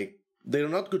there's like, they're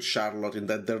not Good Charlotte in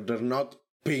that they're not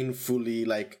painfully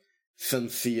like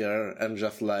sincere and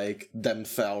just like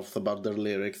themselves about their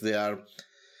lyrics.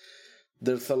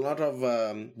 There's a lot of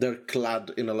they're clad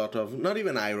in a lot of, not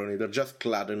even irony, they're just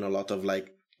clad in a lot of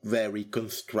like very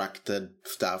constructed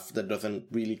stuff that doesn't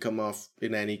really come off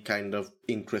in any kind of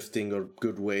interesting or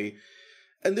good way.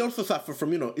 And they also suffer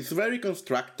from, it's very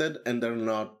constructed and they're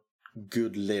not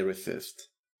good lyricists,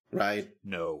 right?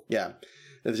 No. Yeah.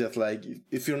 It's just like,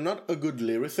 if you're not a good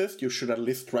lyricist, you should at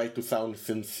least try to sound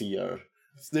sincere.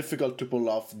 It's difficult to pull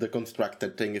off the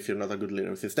constructed thing if you're not a good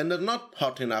lyricist. And they're not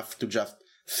hot enough to just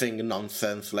sing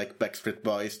nonsense like Backstreet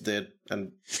Boys did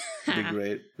and be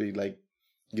great, be like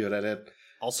good at it.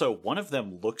 Also, one of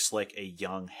them looks like a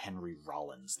young Henry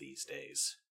Rollins these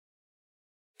days.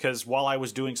 Because while I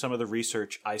was doing some of the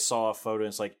research, I saw a photo and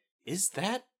it's like, is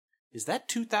that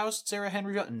 2000s era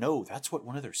Henry Rollins? No, that's what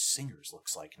one of their singers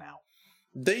looks like now.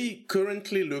 They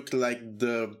currently look like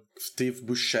the Steve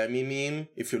Buscemi meme,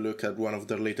 if you look at one of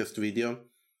their latest video.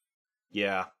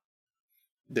 Yeah.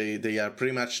 They are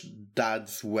pretty much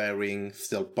dads wearing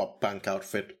still pop-punk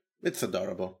outfit. It's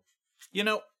adorable.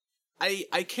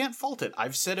 I can't fault it.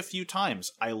 I've said a few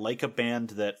times, I like a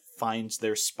band that finds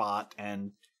their spot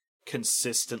and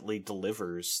consistently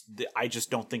delivers. I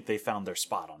just don't think they found their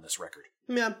spot on this record.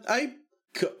 Yeah,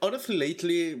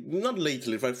 honestly, not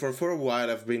lately, but for a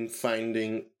while I've been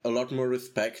finding a lot more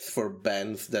respect for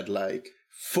bands that, like,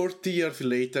 40 years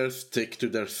later stick to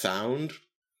their sound.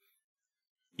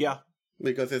 Yeah.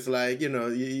 Because it's like,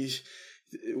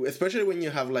 especially when you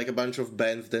have like a bunch of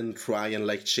bands then try and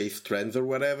like chase trends or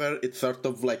whatever, it's sort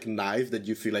of like nice that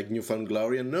you see like Newfound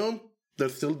Glory and no, they're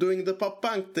still doing the pop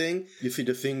punk thing. You see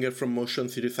the singer from Motion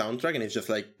City Soundtrack and it's just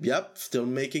like, yep, still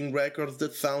making records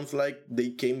that sounds like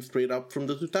they came straight up from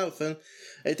the 2000s.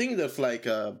 I think there's like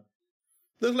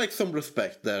some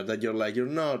respect there that you're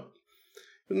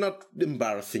not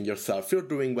embarrassing yourself. You're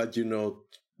doing what you know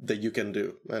that you can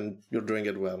do, and you're doing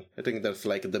it well. I think there's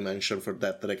like a dimension for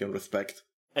that I can respect.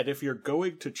 And if you're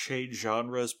going to change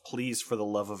genres, please, for the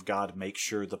love of God, make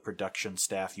sure the production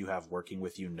staff you have working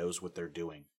with you knows what they're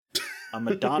doing. A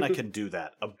Madonna can do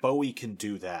that. A Bowie can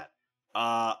do that.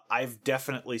 I've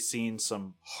definitely seen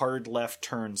some hard left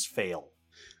turns fail.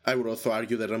 I would also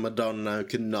argue that a Madonna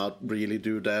cannot really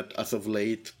do that as of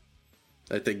late.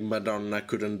 I think Madonna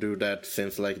couldn't do that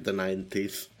since like the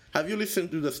 90s. Have you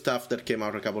listened to the stuff that came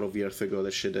out a couple of years ago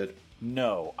that she did?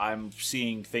 No, I'm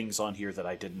seeing things on here that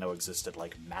I didn't know existed,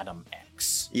 like Madam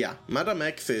X. Yeah, Madam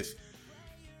X is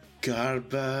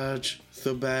garbage.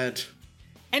 So bad.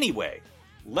 Anyway,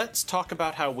 let's talk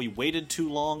about how we waited too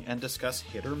long and discuss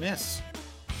Hit or Miss.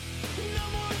 No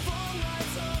more phone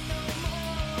lights on, no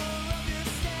more of your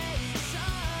station.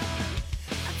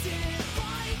 I didn't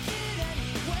like it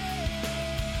anyway.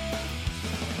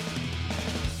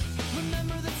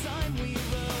 Remember the time we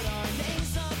wrote our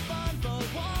names up on the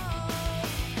wall?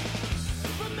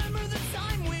 Remember the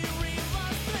time we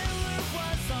realized Thriller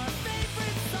was our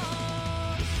favorite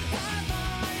song? Have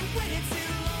I waited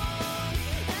too long?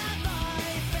 Have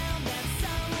I found that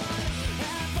someone?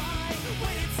 Have I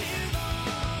waited too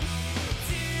long to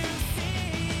see you?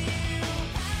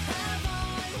 Have I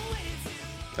waited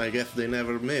too long? I guess they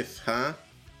never miss, huh?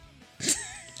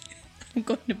 I'm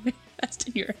going to manifest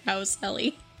in your house,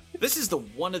 Ellie. This is the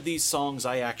one of these songs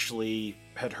I actually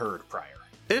had heard prior.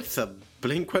 It's a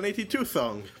Blink-182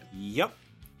 song. Yep.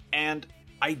 And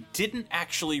I didn't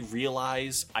actually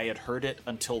realize I had heard it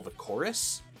until the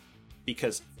chorus,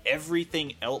 because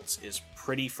everything else is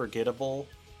pretty forgettable.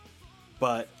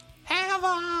 But have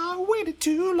I waited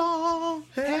too long?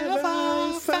 Have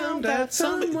I found that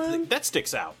someone? That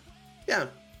sticks out. Yeah.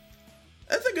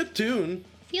 That's a good tune.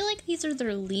 I feel like these are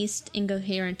their least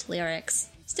incoherent lyrics.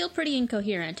 Still pretty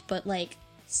incoherent, but like,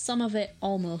 some of it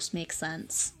almost makes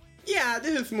sense. Yeah,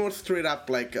 this is more straight up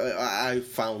like I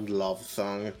found love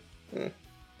song.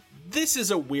 This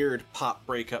is a weird pop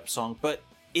breakup song, but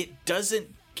it doesn't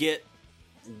get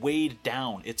weighed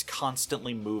down. It's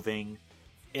constantly moving.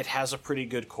 It has a pretty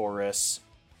good chorus.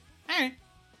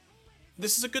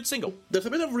 This is a good single. There's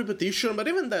a bit of repetition, but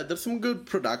even that, there's some good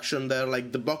production there.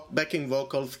 Like the backing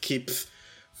vocals keeps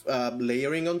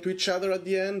layering onto each other at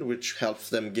the end, which helps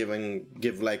them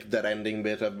give like that ending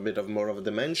bit a bit of more of a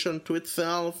dimension to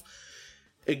itself.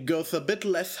 It goes a bit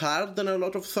less hard than a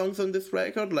lot of songs on this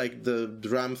record. Like the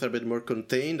drums are a bit more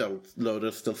contained, although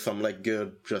there's still some like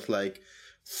good, just like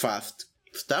fast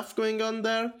stuff going on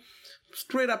there.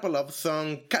 Straight up a love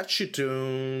song, catchy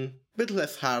tune, bit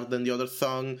less hard than the other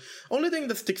song. Only thing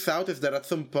that sticks out is that at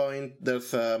some point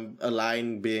there's a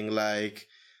line being like,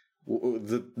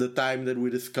 the time that we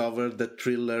discovered that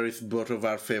Thriller is both of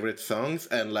our favorite songs,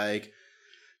 and like,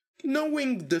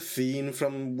 knowing the scene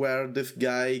from where this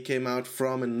guy came out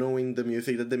from and knowing the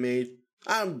music that they made,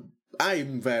 I'm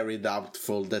very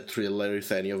doubtful that Thriller is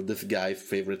any of this guy's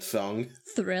favorite song.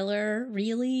 Thriller?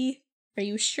 Really? Are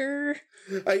you sure?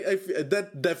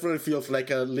 That definitely feels like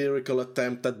a lyrical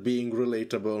attempt at being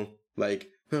relatable. Like,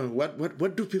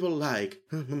 what do people like?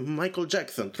 Michael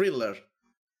Jackson, Thriller.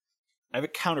 I have a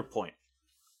counterpoint.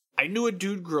 I knew a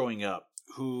dude growing up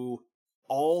who,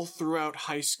 all throughout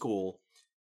high school,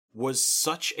 was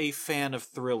such a fan of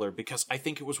Thriller because I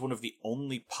think it was one of the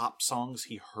only pop songs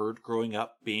he heard growing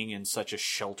up, being in such a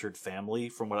sheltered family,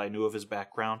 from what I knew of his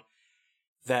background,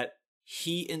 that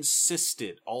he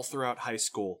insisted all throughout high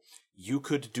school you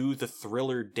could do the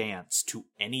Thriller dance to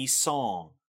any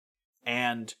song.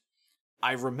 And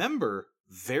I remember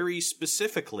very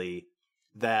specifically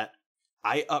that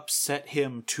I upset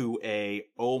him to a,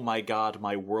 oh my god,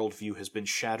 my worldview has been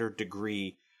shattered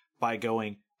degree by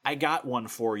going, I got one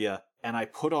for you, and I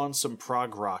put on some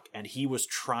prog rock, and he was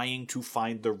trying to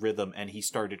find the rhythm, and he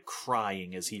started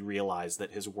crying as he realized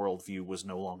that his worldview was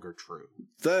no longer true.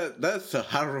 That's a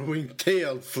harrowing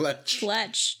tale, Fletch.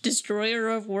 Fletch, destroyer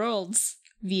of worlds,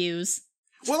 views.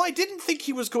 Well, I didn't think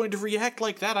he was going to react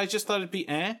like that. I just thought it'd be,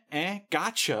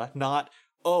 gotcha, not,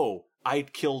 oh,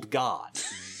 I'd killed God.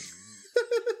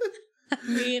 I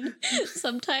mean,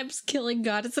 sometimes killing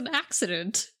God is an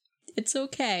accident. It's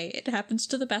okay. It happens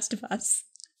to the best of us.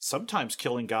 Sometimes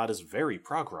killing God is very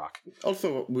prog rock.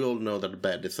 Also, we all know that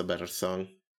Bad is a better song.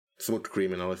 Smooth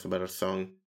Criminal is a better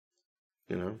song.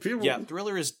 You know, if you, Yeah,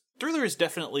 Thriller is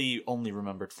definitely only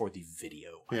remembered for the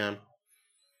video. yeah.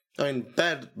 I mean,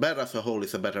 Bad as a whole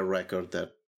is a better record than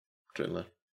Thriller.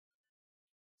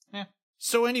 Yeah.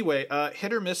 So anyway,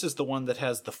 Hit or Miss is the one that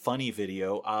has the funny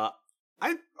video.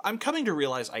 I'm coming to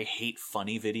realize I hate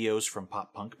funny videos from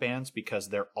pop punk bands because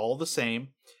they're all the same.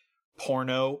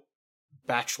 Porno,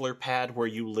 bachelor pad where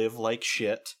you live like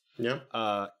shit, Yeah,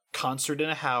 concert in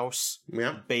a house,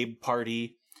 yeah, babe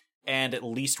party, and at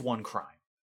least one crime.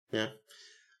 yeah.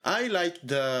 I like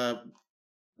the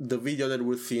video that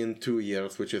we'll see in 2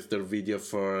 years, which is their video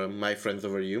for My Friends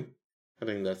Over You. I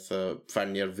think that's a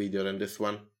funnier video than this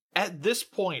one. At this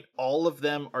point, all of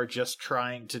them are just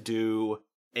trying to do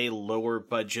a lower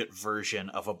budget version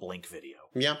of a Blink video.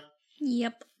 Yeah,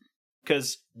 Yep.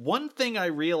 Because one thing I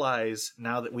realize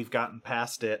now that we've gotten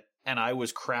past it, and I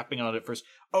was crapping on it first,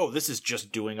 oh, this is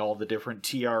just doing all the different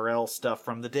TRL stuff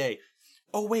from the day.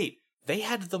 Oh, wait, they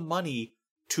had the money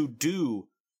to do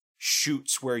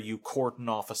shoots where you cordon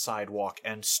off a sidewalk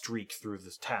and streak through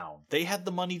the town. They had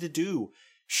the money to do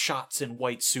shots in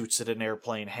white suits at an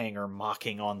airplane hangar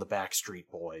mocking on the Backstreet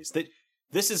Boys.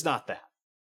 This is not that.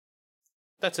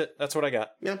 That's it. That's what I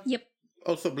got. yeah. Yep.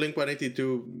 Also,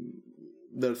 Blink-182,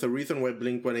 there's a reason why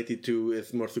Blink-182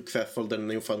 is more successful than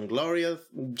New Found Glory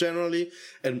generally,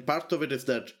 and part of it is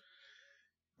that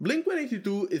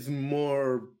Blink-182 is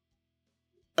more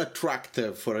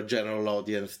attractive for a general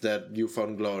audience than New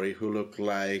Found Glory, who look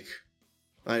like,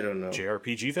 I don't know.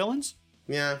 JRPG villains?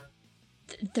 Yeah.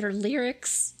 Their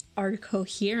lyrics are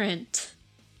coherent.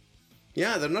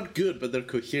 Yeah, they're not good, but they're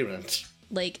coherent.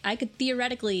 Like, I could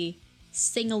theoretically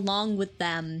sing along with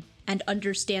them and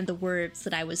understand the words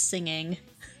that I was singing.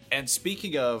 And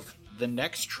speaking of, the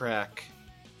next track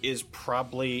is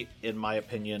probably, in my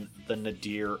opinion, the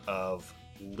nadir of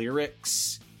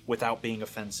lyrics without being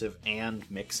offensive and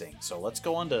mixing. So let's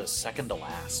go on to second to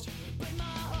last.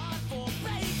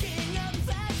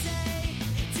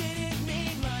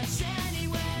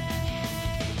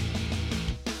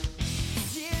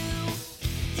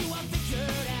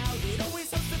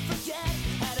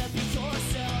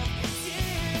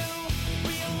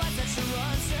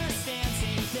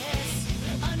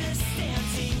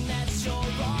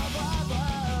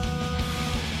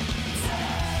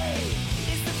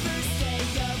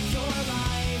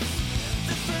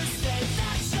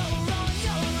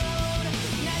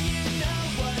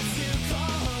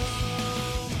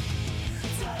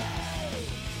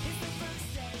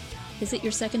 Is it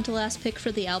your second to last pick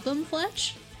for the album,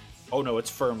 Fletch? Oh no, it's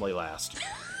firmly last.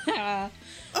 Oh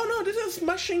no, this is a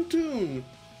smashing tune!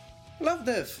 Love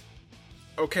this!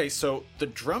 Okay, so the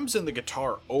drums and the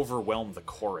guitar overwhelm the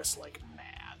chorus like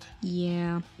mad.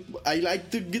 Yeah. I like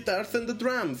the guitars and the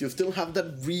drums. You still have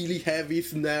that really heavy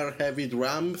snare, heavy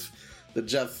drums that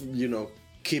just,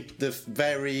 keep this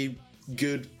very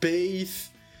good pace.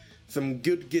 Some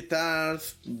good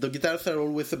guitars. The guitars are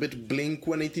always a bit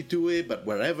Blink-182-y, but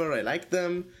wherever, I like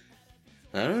them.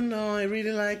 I don't know, I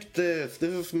really like this. This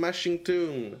is a smashing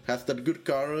tune. Has that good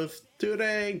chorus.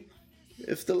 Today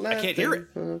is the last can't hear it.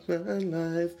 of my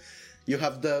life. You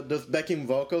have those backing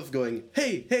vocals going,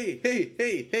 hey, hey, hey,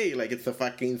 hey, hey, like it's a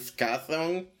fucking ska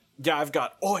song. Yeah, I've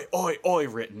got oi, oi, oi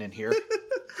written in here.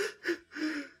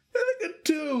 That's a good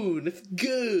tune. It's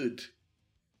good.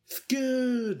 It's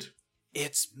good.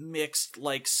 It's mixed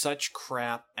like such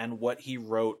crap, and what he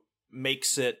wrote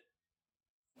makes it...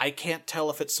 I can't tell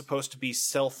if it's supposed to be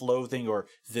self-loathing or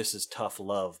this is tough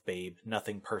love, babe,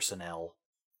 nothing personnel.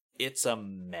 It's a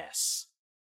mess.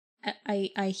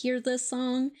 I hear this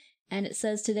song, and it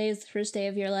says today is the first day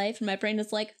of your life, and my brain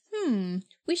is like,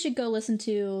 we should go listen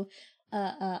to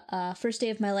First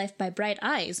Day of My Life by Bright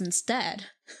Eyes instead.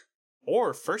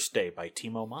 Or First Day by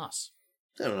Timo Maas.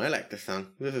 I don't know, I like this song.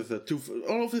 This is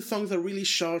all of these songs are really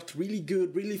short, really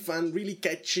good, really fun, really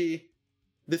catchy.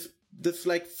 This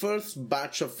like first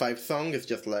batch of 5 songs is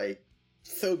just like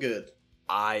so good.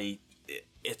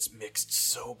 It's mixed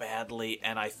so badly,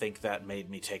 and I think that made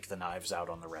me take the knives out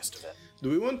on the rest of it. Do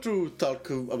we want to talk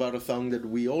about a song that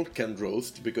we all can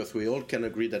roast because we all can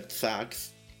agree that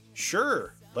sucks?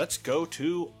 Sure, let's go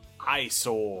to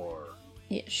Eyesore.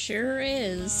 It sure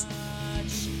is.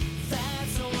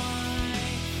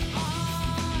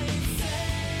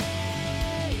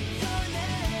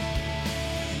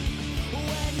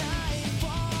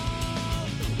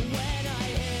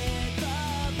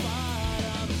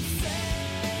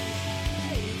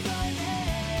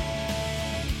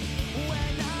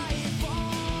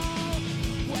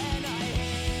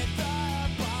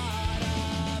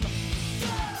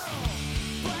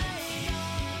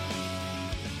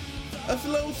 A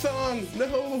slow song!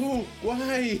 No!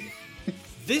 Why?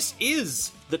 This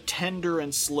is the tender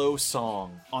and slow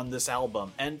song on this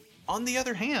album, and on the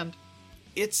other hand,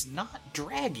 it's not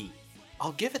draggy.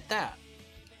 I'll give it that.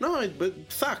 No, but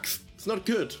it sucks. It's not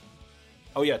good.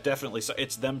 Oh yeah, definitely. So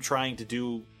it's them trying to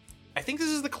do... I think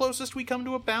this is the closest we come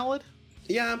to a ballad.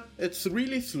 Yeah, it's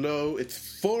really slow.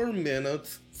 It's 4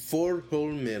 minutes, 4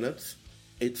 whole minutes.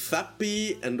 It's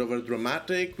sappy and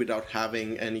overdramatic without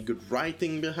having any good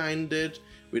writing behind it,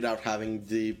 without having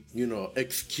the,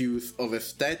 excuse of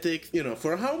aesthetics.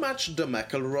 For how much the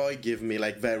McElroy give me,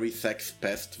 very Sex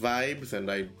Pest vibes, and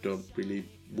I don't really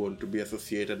want to be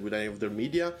associated with any of their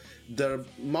media, their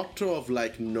motto of,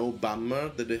 no bummer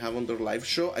that they have on their live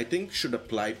show, I think should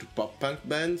apply to pop-punk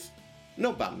bands.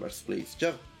 No bummers, please.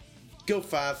 Just go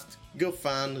fast, go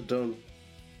fun,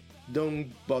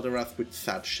 don't bother us with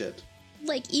sad shit.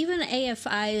 Even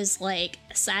AFI's,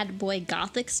 sad boy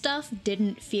gothic stuff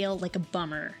didn't feel like a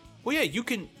bummer. Well, yeah, you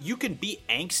can be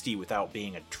angsty without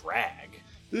being a drag.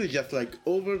 This is just,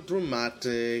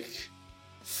 over-dramatic,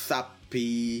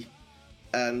 sappy,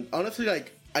 and honestly,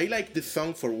 I like this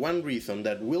song for one reason,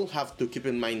 that we'll have to keep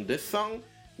in mind this song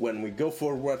when we go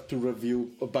forward to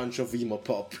review a bunch of emo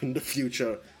pop in the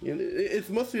future. It's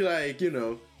mostly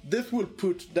this will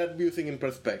put that music in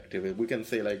perspective. We can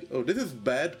say oh, this is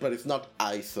bad, but it's not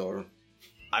eyesore.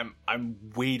 I'm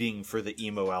waiting for the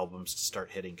emo albums to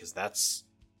start hitting, because I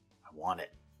want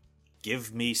it.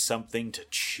 Give me something to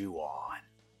chew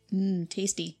on.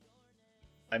 Tasty.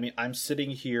 I mean, I'm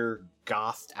sitting here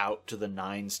gothed out to the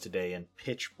nines today in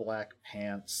pitch black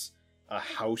pants, a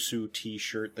Hausu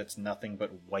t-shirt that's nothing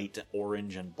but white,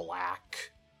 orange, and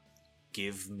black.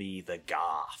 Give me the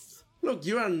goth. Look,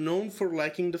 you are known for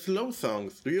liking the slow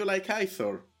songs. Do you like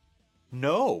eyesore?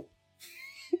 No.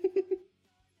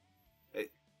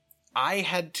 I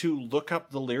had to look up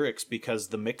the lyrics because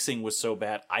the mixing was so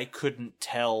bad I couldn't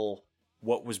tell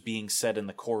what was being said in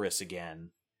the chorus again.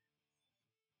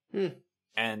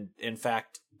 And in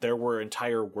fact, there were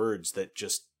entire words that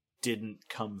just didn't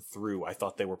come through. I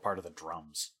thought they were part of the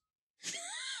drums.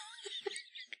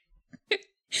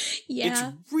 Yeah.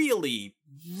 It's really,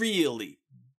 really...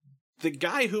 The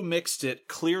guy who mixed it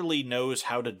clearly knows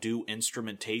how to do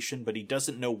instrumentation, but he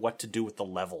doesn't know what to do with the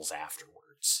levels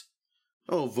afterwards.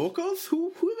 Oh, vocals?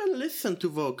 Who even listened to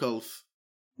vocals?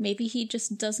 Maybe he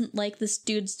just doesn't like this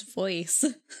dude's voice.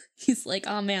 He's like,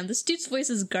 oh man, this dude's voice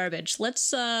is garbage.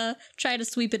 Let's try to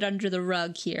sweep it under the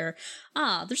rug here.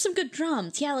 There's some good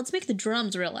drums. Yeah, let's make the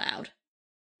drums real loud.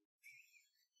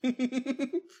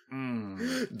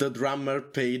 The drummer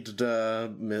paid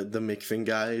the mixing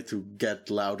guy to get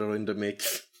louder in the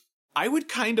mix. I would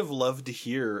kind of love to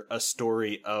hear a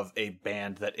story of a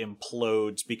band that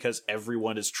implodes because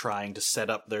everyone is trying to set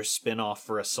up their spin-off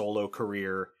for a solo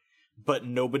career, but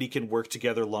nobody can work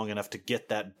together long enough to get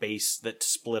that base that to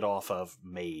split off of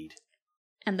made.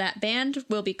 And that band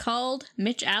will be called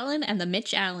Mitch Allen and the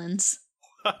Mitch Allens.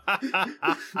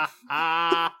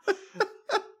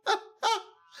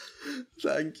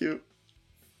 Thank you.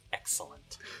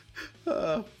 Excellent.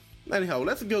 Anyhow,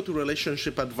 let's go to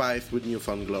relationship advice with New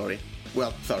Found Glory.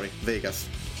 Well, sorry, Vegas.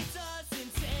 It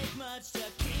doesn't take much to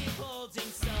keep holding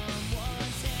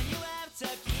someone's hand. You have to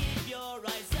keep your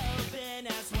eyes open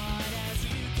as wide as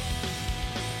you can.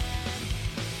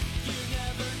 You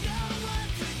never know what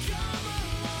could come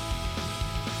along.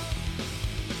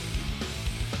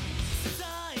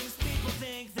 Sometimes people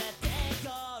think that they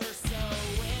are so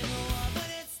in love, but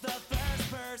it's the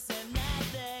first person that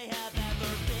they have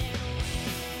ever been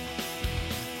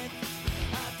with.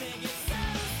 I think it's so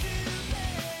stupid.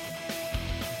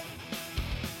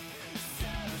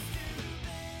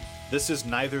 This is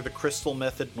neither the Crystal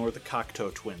Method nor the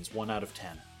Cocteau Twins. 1 out of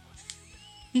 10.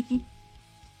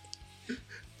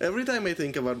 Every time I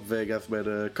think about Vegas by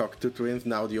the Cocteau Twins,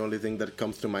 now the only thing that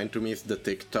comes to mind to me is the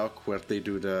TikTok where they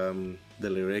do the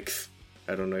lyrics.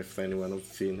 I don't know if anyone has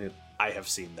seen it. I have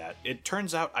seen that. It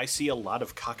turns out I see a lot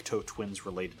of Cocteau Twins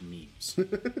related memes.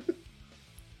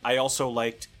 I also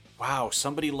liked, wow,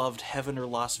 somebody loved Heaven or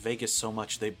Las Vegas so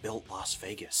much they built Las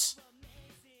Vegas.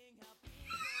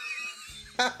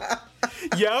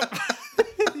 Yep.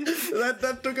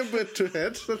 That took a bit to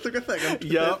hit. That took a second.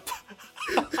 Yep.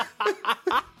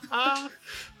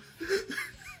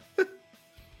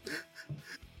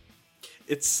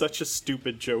 It's such a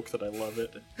stupid joke that I love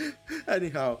it.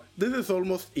 Anyhow, this is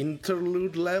almost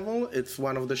interlude level. It's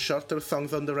one of the shorter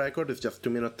songs on the record. It's just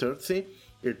 2 minutes 30.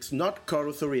 It's not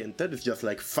chorus oriented. It's just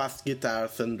fast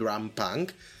guitars and drum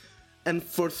punk. And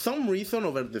for some reason,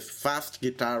 over this fast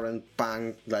guitar and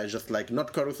punk, just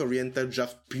not chorus oriented,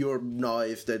 just pure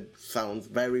noise that sounds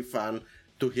very fun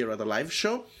to hear at a live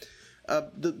show,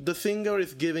 the singer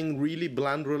is giving really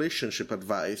bland relationship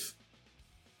advice.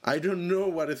 I don't know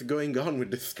what is going on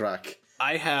with this track.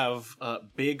 I have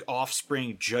big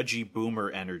Offspring judgy boomer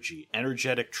energy.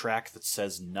 Energetic track that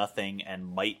says nothing and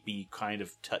might be kind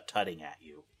of tut-tutting at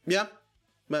you. Yeah,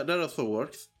 but that also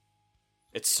works.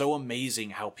 It's so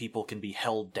amazing how people can be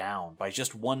held down by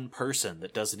just one person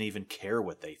that doesn't even care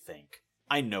what they think.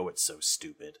 I know it's so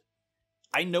stupid.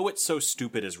 I know it's so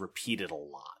stupid is repeated a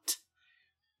lot.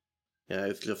 Yeah,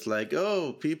 it's just like,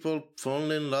 oh, people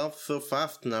fall in love so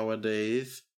fast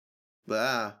nowadays.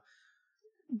 Blah.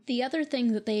 The other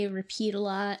thing that they repeat a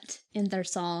lot in their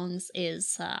songs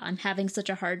is, I'm having such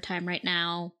a hard time right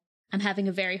now. I'm having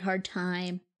a very hard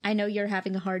time. I know you're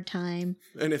having a hard time.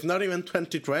 And it's not even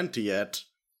 2020 yet.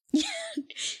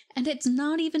 And it's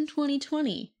not even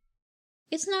 2020.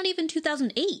 It's not even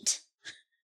 2008.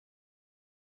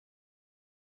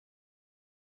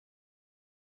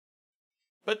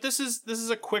 But this is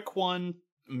a quick one.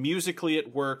 Musically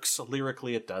it works,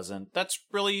 lyrically it doesn't. That's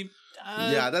really...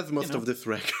 yeah, that's most of this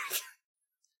record.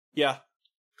 Yeah.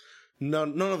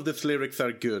 None of these lyrics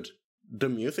are good. The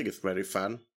music is very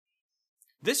fun.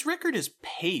 This record is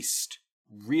paced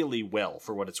really well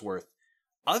for what it's worth.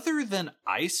 Other than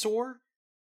Eyesore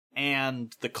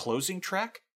and the closing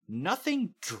track,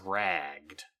 nothing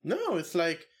dragged. No, it's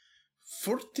like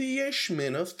 40-ish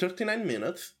minutes, 39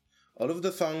 minutes. All of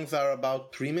the songs are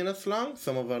about 3 minutes long.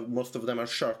 Most of them are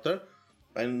shorter.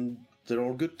 And they're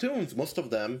all good tunes, most of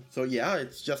them. So yeah,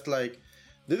 it's just like...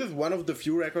 This is one of the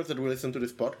few records that we listen to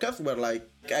this podcast where, like,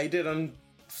 I didn't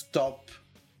stop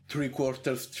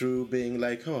 3/4 through being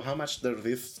like, oh, how much there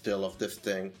is still of this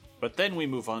thing. But then we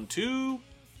move on to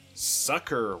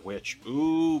Sucker, which,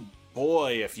 ooh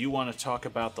boy, if you want to talk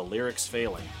about the lyrics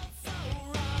failing.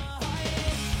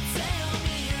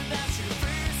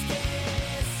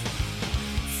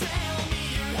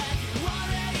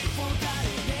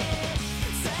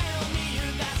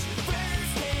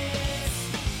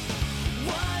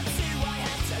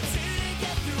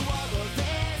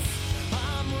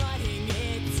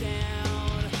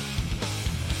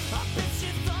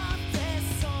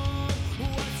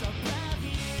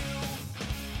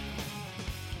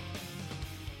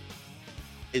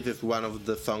 It is one of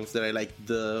the songs that I like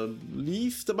the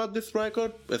least about this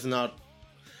record.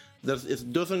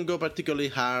 It doesn't go particularly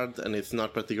hard, and it's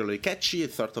not particularly catchy.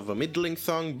 It's sort of a middling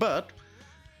song, but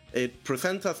it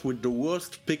presents us with the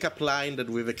worst pickup line that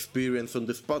we've experienced on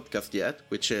this podcast yet,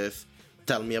 which is,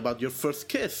 tell me about your first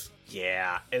kiss.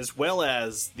 Yeah, as well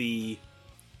as the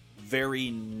very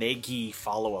neggy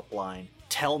follow-up line,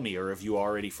 tell me, or have you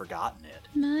already forgotten it?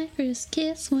 My first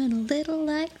kiss went a little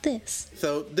like this.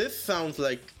 So this sounds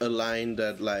like a line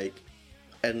that, like,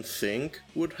 NSYNC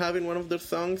would have in one of their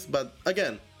songs, but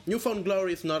again, New Found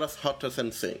Glory is not as hot as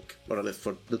NSYNC, or at least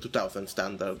for the 2000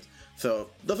 standards, so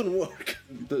doesn't work.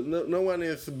 No one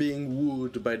is being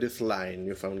wooed by this line,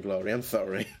 New Found Glory, I'm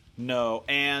sorry. No,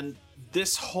 and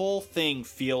this whole thing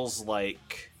feels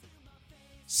like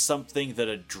something that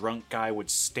a drunk guy would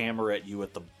stammer at you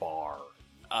at the bar.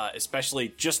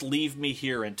 Especially, just leave me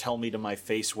here and tell me to my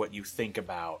face what you think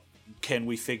about. Can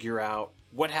we figure out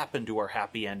what happened to our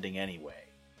happy ending anyway?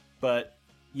 But,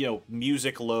 you know,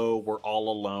 music low, we're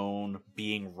all alone,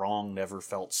 being wrong never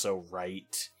felt so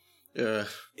right.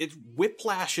 It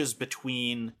whiplashes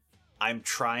between, I'm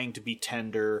trying to be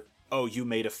tender, oh, you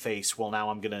made a face, well now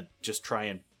I'm gonna just try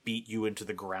and beat you into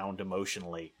the ground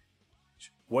emotionally.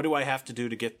 What do I have to do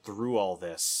to get through all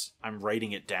this? I'm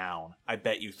writing it down. I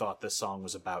bet you thought this song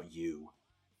was about you.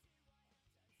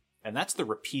 And that's the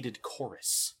repeated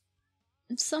chorus.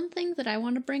 Something that I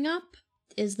want to bring up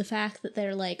is the fact that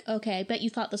they're like, okay, I bet you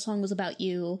thought the song was about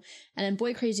you. And then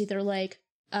Boy Crazy, they're like,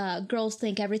 girls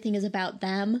think everything is about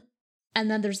them. And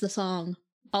then there's the song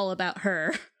all about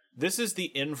her. This is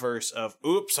the inverse of,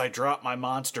 oops, I dropped my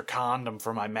monster condom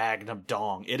for my magnum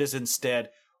dong. It is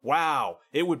instead, wow,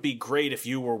 it would be great if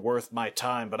you were worth my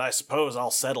time, but I suppose I'll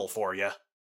settle for you.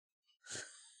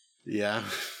 Yeah.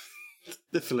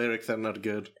 These lyrics are not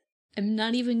good. I'm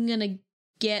not even gonna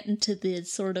get into the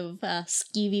sort of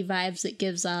skeevy vibes it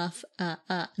gives off,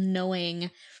 knowing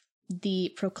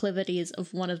the proclivities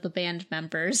of one of the band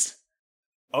members.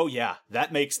 Oh yeah,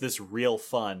 that makes this real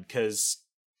fun, because,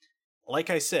 like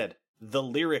I said, the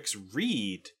lyrics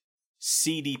read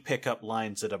seedy pickup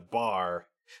lines at a bar.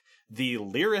 The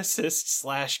lyricist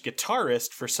 /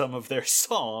 guitarist for some of their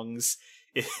songs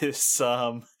is,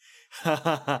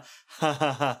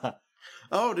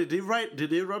 Oh, did he write the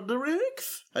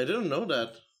lyrics? I didn't know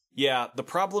that. Yeah, the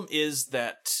problem is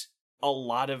that a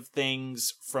lot of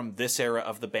things from this era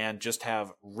of the band just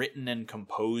have written and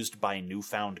composed by New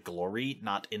Found Glory,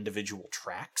 not individual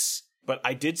tracks. But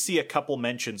I did see a couple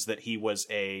mentions that he was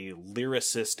a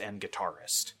lyricist and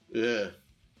guitarist. Yeah.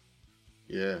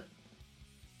 Yeah.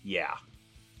 Yeah.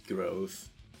 Gross.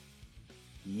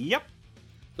 Yep.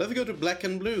 Let's go to Black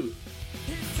and Blue.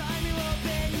 It's time you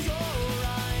open your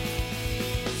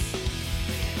eyes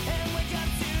and wake up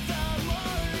to the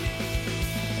morning.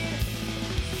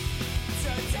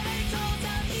 So take hold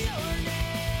of your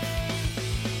name.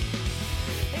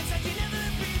 It's like you never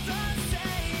be the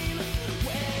same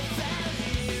without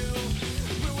you.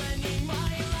 Ruining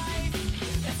my life.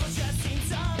 That's what just seems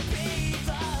to be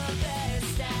the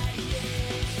best at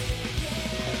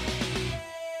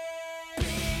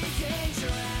being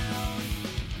drowned.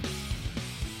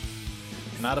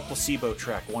 Not a placebo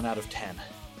track, 1 out of 10.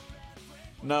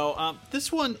 No,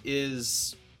 this one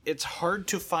is... It's hard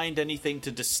to find anything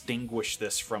to distinguish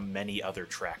this from many other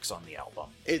tracks on the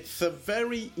album. It's a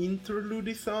very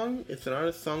interlude song. It's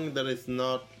another song that is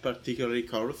not particularly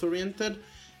chorus-oriented.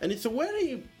 And it's a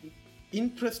very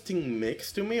interesting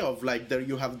mix to me of, like, there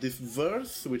you have this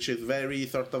verse, which is very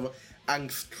sort of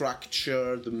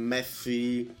unstructured,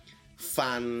 messy,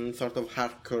 fun, sort of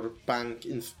hardcore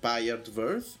punk-inspired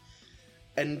verse.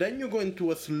 And then you go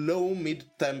into a slow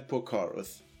mid-tempo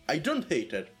chorus. I don't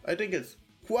hate it. I think it's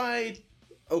quite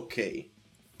okay.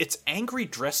 It's angry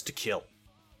dressed to kill.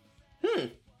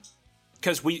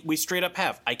 Because we straight up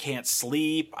have, I can't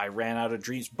sleep, I ran out of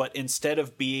dreams, but instead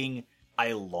of being,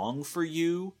 I long for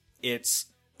you, it's,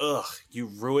 ugh, you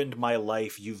ruined my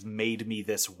life, you've made me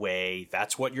this way,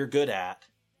 that's what you're good at.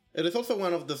 It is also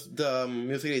one of the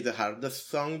musically the hardest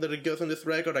song that it goes on this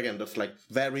record. Again, that's like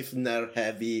very snare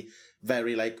heavy,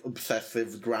 very like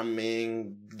obsessive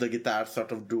drumming. The guitar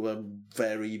sort of do a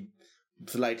very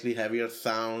slightly heavier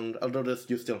sound, although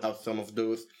you still have some of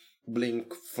those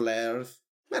blink flares.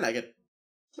 Man, I get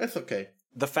it's okay.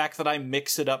 The fact that I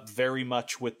mix it up very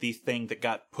much with the thing that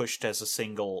got pushed as a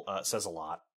single says a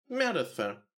lot. Yeah, that's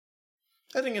fair.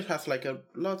 I think it has like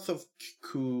lots of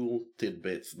cool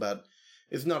tidbits, but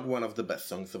it's not one of the best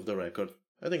songs of the record.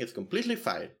 I think it's completely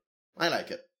fine. I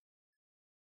like it.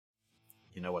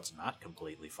 You know what's not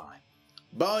completely fine?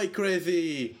 Boy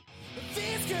Crazy!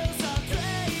 These girls are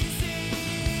crazy.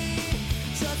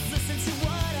 Just listen to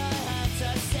what I have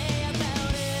to say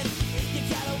about it. You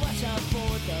gotta watch out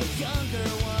for the younger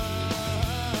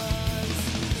ones.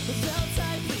 They'll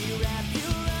tightly wrap you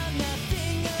around their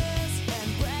fingers and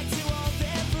brag to all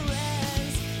their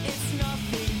friends. It's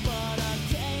nothing but a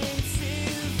game to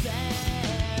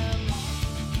them.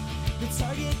 They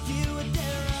target you with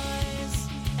their eyes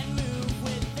and move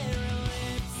with their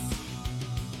lips.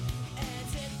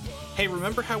 Hey,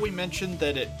 remember how we mentioned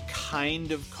that it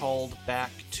kind of called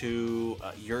back to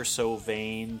You're So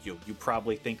Vain? You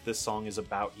probably think this song is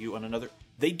about you on another...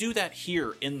 They do that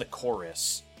here in the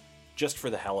chorus, just for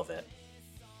the hell of it.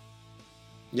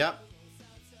 Yeah,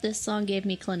 This song gave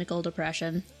me clinical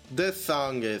depression. this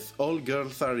song is All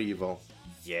Girls Are Evil.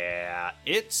 Yeah,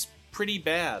 it's pretty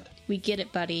bad. We get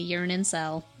it, buddy. You're an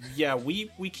incel. Yeah, we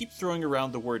keep throwing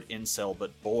around the word incel,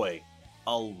 but boy,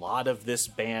 a lot of this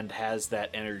band has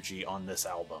that energy on this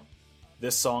album.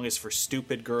 This song is for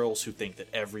stupid girls who think that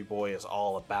every boy is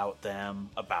all about them.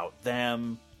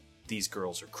 These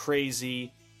girls are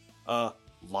crazy.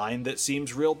 Line that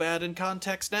seems real bad in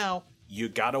context now. You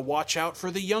gotta watch out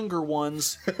for the younger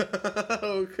ones.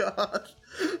 Oh god.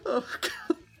 Oh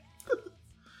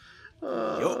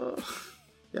god. Yup.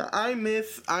 Yeah, I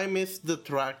miss the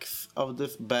tracks of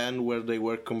this band where they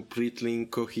were completely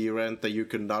incoherent and you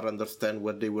could not understand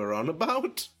what they were on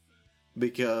about.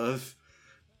 Because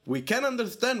we can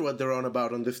understand what they're on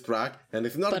about on this track, and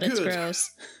it's not But good. it's gross.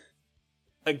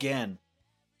 Again,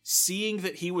 seeing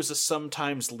that he was a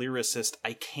sometimes lyricist,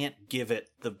 I can't give it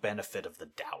the benefit of the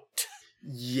doubt.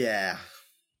 Yeah.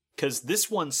 Because this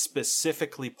one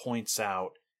specifically points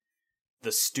out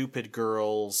the stupid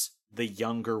girls, the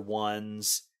younger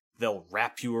ones, they'll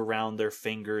wrap you around their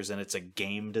fingers and it's a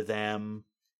game to them.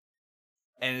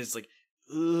 And it's like,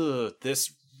 ugh,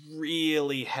 this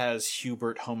really has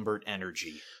Hubert Humbert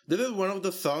energy. This is one of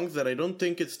the songs that I don't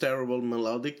think it's terrible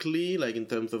melodically, like in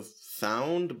terms of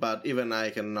sound, but even I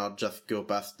cannot just go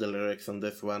past the lyrics on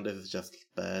this one. This is just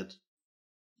bad.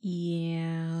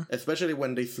 Yeah. Especially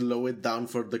when they slow it down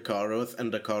for the chorus,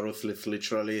 and the chorus is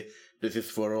literally, this is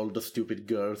for all the stupid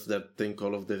girls that think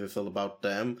all of this is all about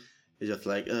them. It's just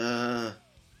like,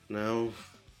 no.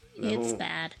 It's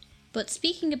bad. But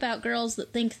speaking about girls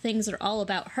that think things are all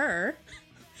about her,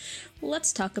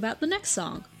 let's talk about the next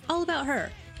song, All About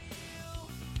Her.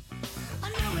 I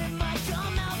know it might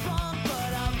come out wrong,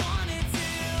 but I wanted to.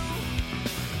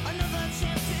 Another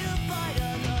chance to fight,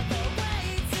 another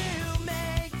way to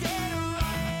make it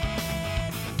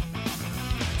right.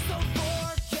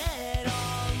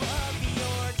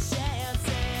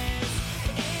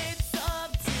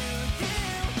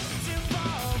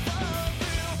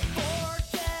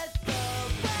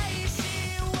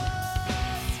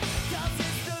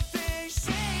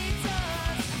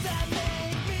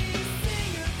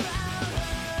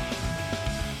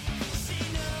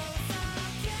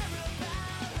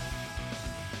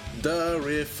 The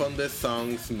riff on the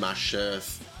song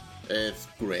smashes. It's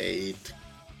great.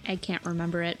 I can't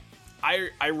remember it.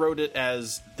 I wrote it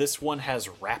as, this one has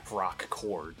rap rock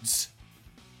chords.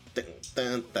 Just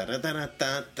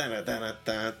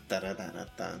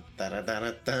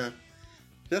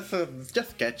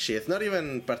catchy. It's not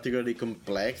even particularly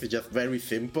complex. It's just very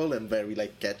simple and very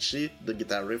like catchy. The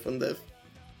guitar riff on this.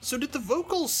 So did the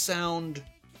vocals sound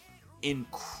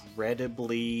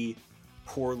incredibly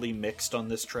poorly mixed on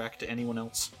this track to anyone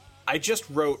else? I just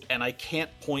wrote, and I can't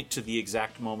point to the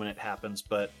exact moment it happens,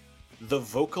 but the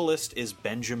vocalist is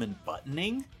Benjamin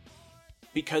Buttoning,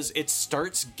 because it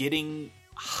starts getting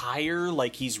higher,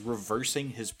 like he's reversing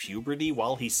his puberty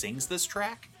while he sings this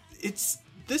track.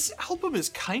 This album is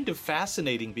kind of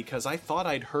fascinating because I thought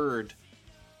I'd heard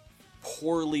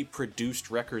poorly produced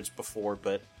records before,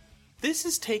 but this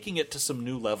is taking it to some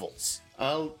new levels.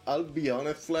 I'll be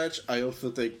honest, Fletch. I also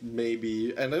think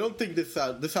maybe, and I don't think this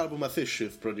album has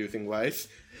issues producing wise,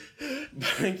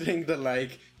 but I think that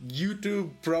like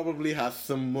YouTube probably has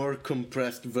some more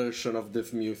compressed version of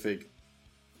this music.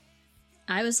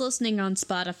 I was listening on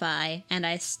Spotify, and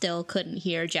I still couldn't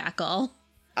hear Jackal.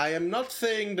 I am not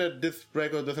saying that this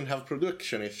record doesn't have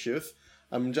production issues.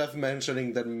 I'm just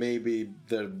mentioning that maybe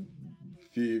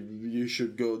you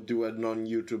should go do a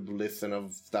non-YouTube listen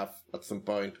of stuff at some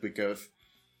point, because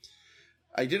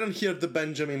I didn't hear the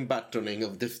Benjamin Buttoning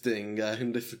of this thing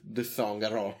in this song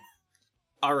at all.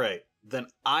 Alright, then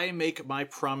I make my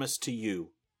promise to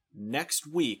you. Next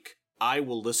week, I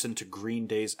will listen to Green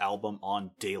Day's album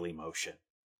on Dailymotion.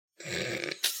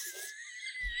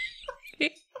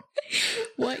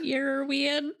 What year are we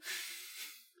in?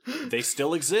 They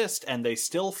still exist, and they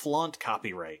still flaunt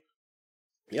copyright.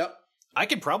 Yep. I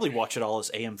could probably watch it all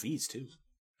as AMVs, too.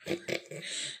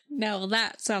 No,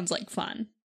 that sounds like fun.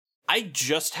 I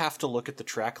just have to look at the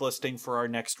track listing for our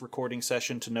next recording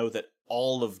session to know that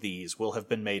all of these will have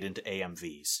been made into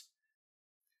AMVs.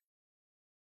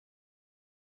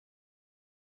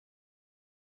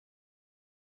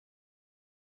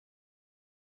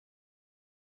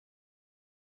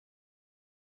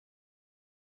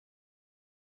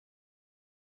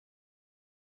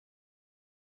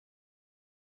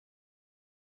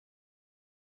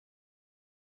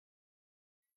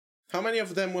 How many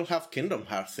of them will have Kingdom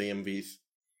Hearts AMVs?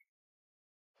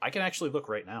 I can actually look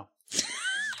right now.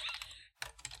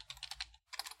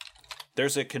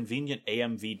 There's a convenient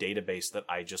AMV database that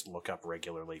I just look up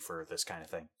regularly for this kind of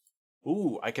thing.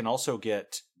 Ooh, I can also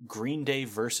get Green Day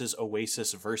versus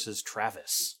Oasis versus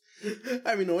Travis.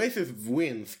 I mean, Oasis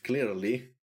wins, clearly.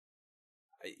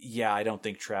 Yeah, I don't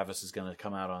think Travis is going to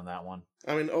come out on that one.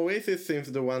 I mean, Oasis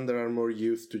seems the one that are more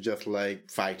used to just,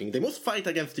 like, fighting. They must fight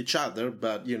against each other,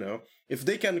 but, you know, if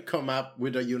they can come up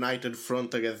with a united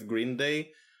front against Green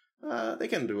Day, they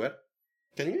can do it.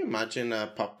 Can you imagine a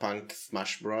pop-punk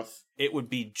Smash Bros? It would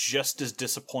be just as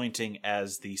disappointing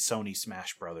as the Sony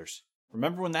Smash Brothers.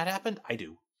 Remember when that happened? I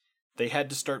do. They had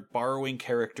to start borrowing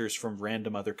characters from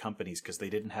random other companies because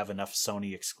they didn't have enough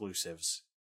Sony exclusives.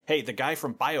 Hey, the guy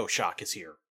from BioShock is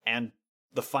here. And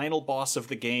the final boss of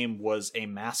the game was a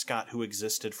mascot who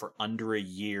existed for under a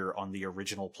year on the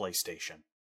original PlayStation.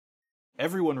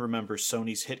 Everyone remembers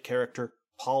Sony's hit character,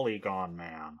 Polygon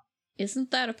Man.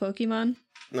 Isn't that a Pokemon?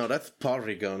 No, that's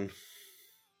Porygon.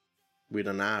 With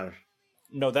an R.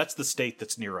 No, that's the state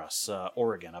that's near us,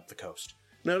 Oregon, up the coast.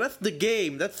 No, that's the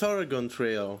game. That's Oregon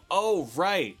Trail. Oh,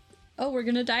 right. Oh, we're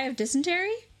gonna die of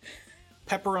dysentery?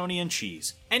 Pepperoni and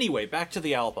cheese. Anyway, back to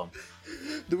the album.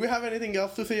 Do we have anything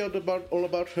else to say all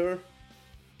about her?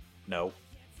 No.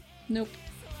 Nope.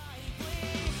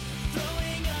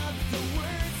 Throwing up the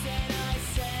words that I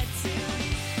said to you,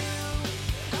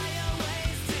 I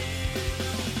always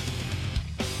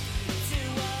do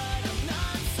what I'm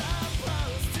not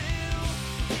supposed to.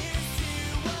 Here's to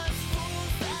us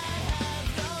fools that have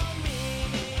no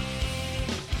meaning.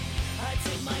 I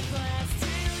take my glass to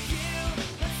you,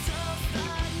 let's toast the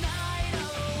night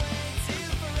away to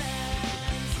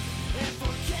friends, and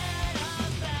forget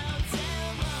about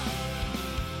tomorrow.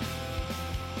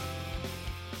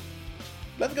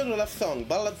 Let's go to the last song,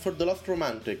 Ballad for the Lost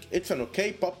Romantic. It's an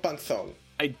okay pop-punk song.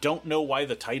 I don't know why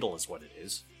the title is what it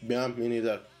is. Yeah, me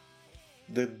neither.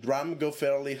 The drum go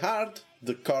fairly hard,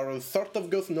 the chorus sort of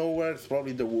goes nowhere, it's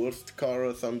probably the worst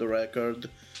chorus on the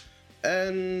record.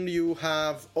 And you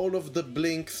have all of the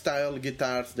Blink-style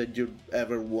guitars that you'd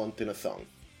ever want in a song.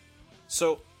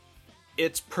 So,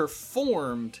 it's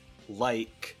performed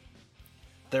like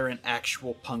they're an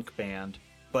actual punk band,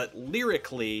 but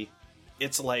lyrically,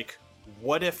 it's like,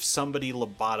 what if somebody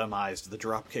lobotomized the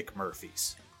Dropkick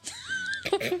Murphys?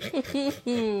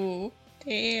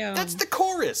 Damn. That's the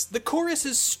chorus. The chorus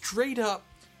is straight up.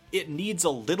 It needs a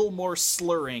little more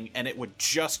slurring, and it would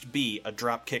just be a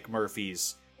Dropkick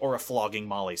Murphys or a Flogging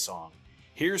Molly song.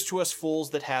 Here's to us fools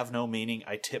that have no meaning.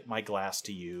 I tip my glass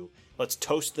to you. Let's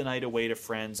toast the night away to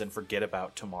friends and forget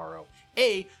about tomorrow.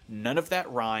 None of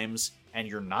that rhymes, and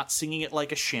you're not singing it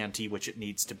like a shanty, which it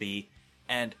needs to be.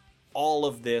 And all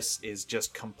of this is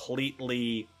just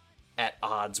completely at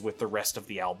odds with the rest of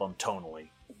the album tonally.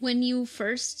 When you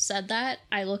first said that,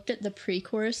 I looked at the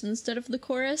pre-chorus instead of the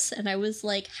chorus, and I was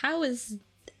like, how is...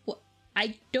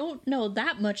 I don't know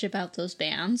that much about those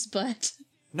bands, but...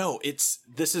 No,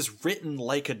 this is written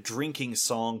like a drinking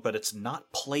song, but it's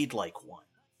not played like one.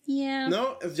 Yeah.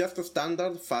 No, it's just a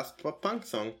standard fast pop punk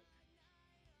song.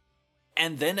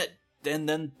 And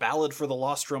then Ballad for the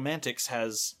Lost Romantics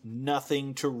has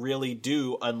nothing to really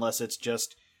do unless it's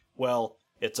just, well,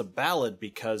 it's a ballad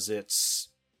because it's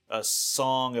a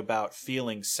song about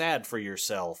feeling sad for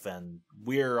yourself, and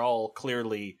we're all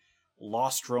clearly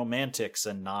lost romantics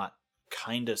and not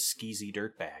kinda skeezy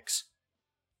dirtbags.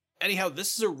 Anyhow,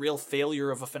 this is a real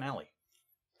failure of a finale.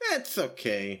 It's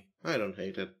okay. I don't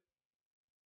hate it.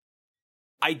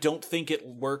 I don't think it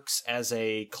works as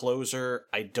a closer.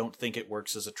 I don't think it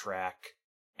works as a track.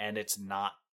 And it's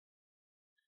not...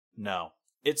 No.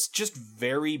 It's just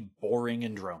very boring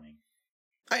and droning.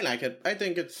 I like it. I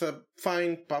think it's a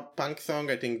fine pop punk song.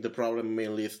 I think the problem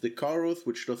mainly is the chorus,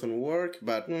 which doesn't work,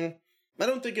 but I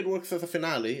don't think it works as a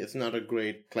finale. It's not a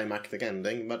great climactic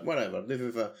ending, but whatever. This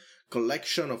is a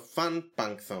collection of fun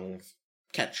punk songs.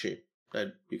 Catchy,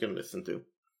 that you can listen to.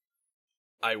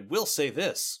 I will say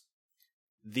this.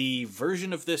 The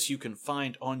version of this you can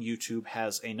find on YouTube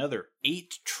has another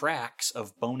 8 tracks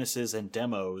of bonuses and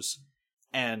demos,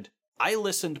 and I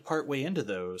listened partway into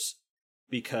those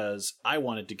because I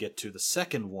wanted to get to the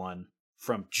second one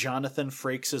from Jonathan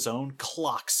Frakes' own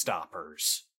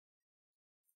Clockstoppers.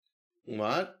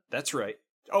 What? That's right.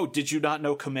 Oh, did you not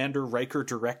know Commander Riker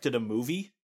directed a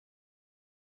movie?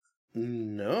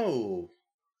 No.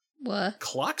 What?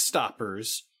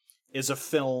 Clockstoppers is a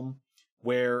film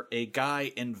where a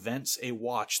guy invents a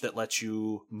watch that lets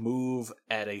you move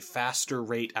at a faster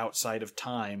rate outside of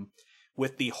time,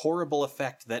 with the horrible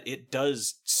effect that it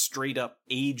does straight up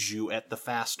age you at the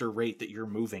faster rate that you're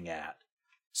moving at.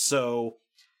 So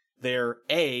they're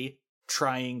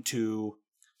trying to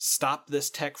stop this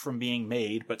tech from being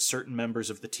made, but certain members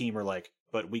of the team are like,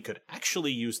 but we could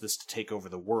actually use this to take over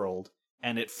the world,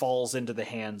 and it falls into the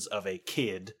hands of a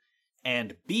kid.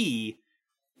 And B,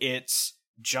 it's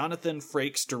Jonathan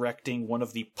Frakes directing one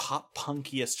of the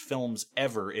pop-punkiest films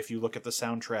ever. If you look at the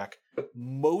soundtrack,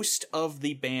 most of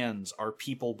the bands are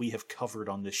people we have covered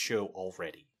on this show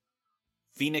already.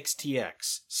 Phoenix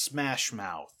TX, Smash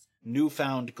Mouth,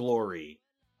 Newfound Glory.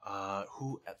 I'm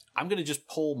going to just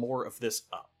pull more of this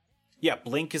up. Yeah,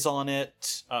 Blink is on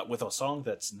it, with a song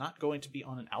that's not going to be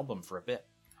on an album for a bit.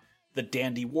 The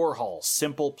Dandy Warhol,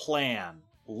 Simple Plan,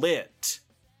 Lit,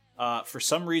 for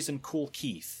some reason Cool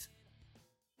Keith,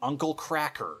 Uncle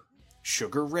Cracker,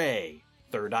 Sugar Ray,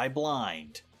 Third Eye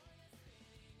Blind.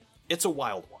 It's a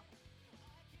wild one.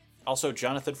 Also,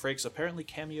 Jonathan Frakes apparently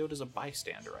cameoed as a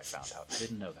bystander, I found out. I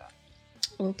didn't know that.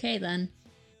 Okay, then.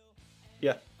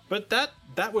 Yeah, but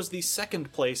that was the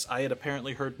second place I had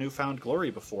apparently heard Newfound Glory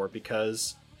before,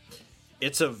 because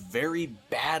it's a very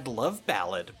bad love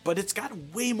ballad, but it's got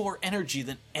way more energy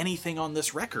than anything on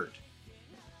this record.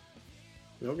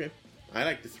 Okay. I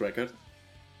like this record.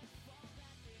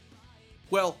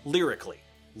 Well, lyrically.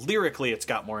 Lyrically, it's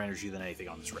got more energy than anything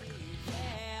on this record.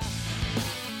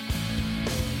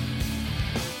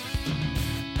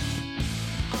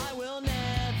 I will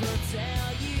never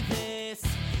tell you this,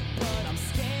 but I'm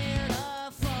scared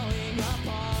of falling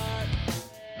apart.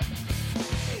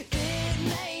 It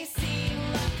may seem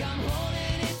like I'm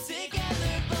holding it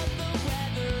together, but the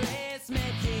weather is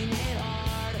making it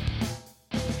hard.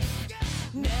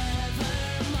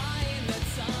 Never mind the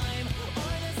time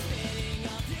or the spinning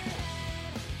of your head.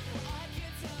 I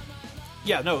can tell my life.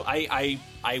 Yeah, no,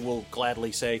 I will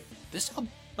gladly say this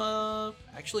album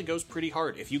actually goes pretty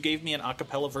hard. If you gave me an a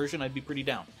cappella version, I'd be pretty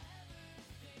down.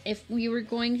 If we were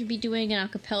going to be doing an a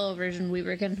cappella version, we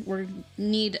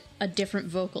need a different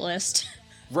vocalist.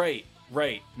 Right,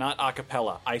 not a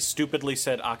cappella. I stupidly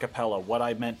said a cappella. What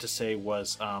I meant to say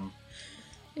was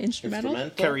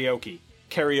Instrumental?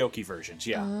 karaoke versions,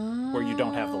 yeah, where you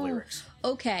don't have the lyrics.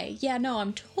 Okay, yeah, no,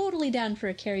 I'm totally down for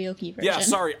a karaoke version. Yeah,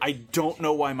 sorry, I don't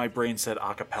know why my brain said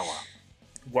a cappella.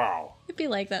 Wow. It'd be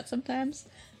like that sometimes.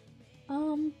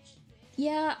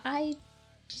 Yeah,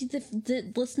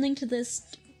 listening to this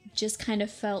just kind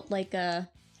of felt like I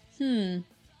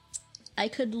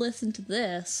could listen to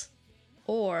this.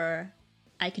 Or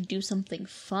I could do something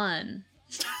fun.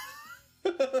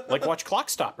 Like watch Clock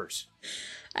Stoppers.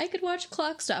 I could watch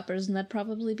Clock Stoppers, and that'd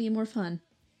probably be more fun.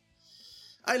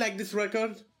 I like this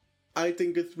record. I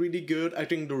think it's really good. I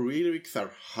think the lyrics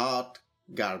are hot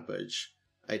garbage.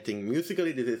 I think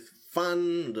musically this is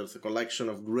fun. There's a collection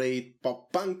of great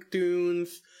pop-punk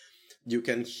tunes. You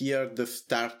can hear the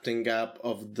starting up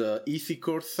of the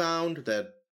easycore sound that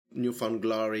New Found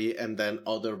Glory and then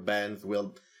other bands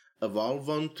will evolve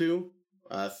onto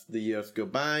as the years go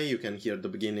by. You can hear the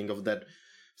beginning of that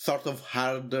sort of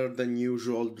harder than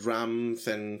usual drums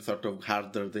and sort of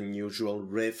harder than usual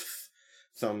riffs.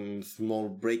 Some small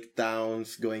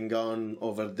breakdowns going on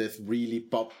over this really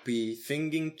poppy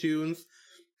singing tunes.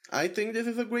 I think this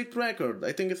is a great record.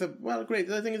 I think it's great.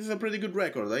 I think it's a pretty good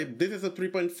record. This is a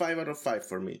 3.5 out of 5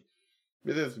 for me.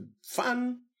 This is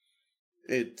fun.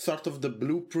 It's sort of the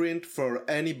blueprint for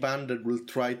any band that will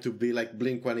try to be like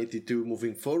Blink-182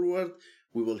 moving forward.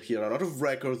 We will hear a lot of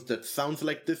records that sounds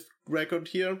like this record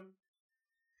here.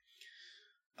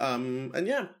 And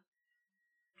yeah.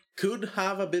 Could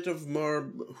have a bit of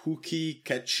more hooky,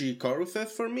 catchy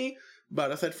choruses for me, but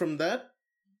aside from that,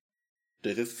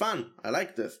 this is fun. I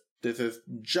like this. This is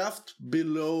just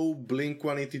below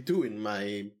Blink-182 in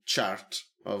my chart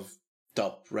of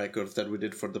top records that we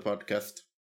did for the podcast.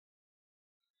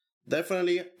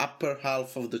 Definitely upper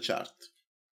half of the chart.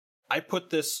 I put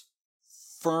this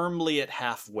firmly at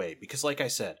halfway because, like I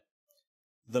said,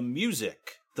 the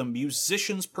music, the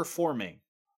musicians performing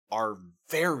are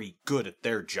very good at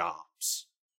their jobs.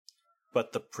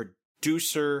 But the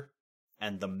producer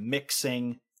and the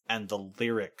mixing and the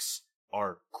lyrics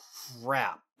are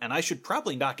crap. And I should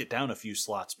probably knock it down a few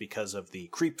slots because of the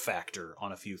creep factor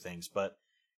on a few things, but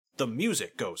the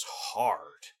music goes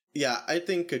hard. Yeah, I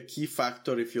think a key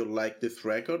factor if you like this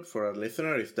record for our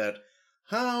listener is that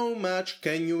how much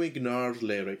can you ignore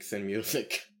lyrics in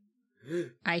music?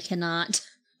 I cannot.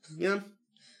 Yeah.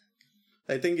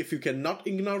 I think if you cannot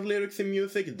ignore lyrics in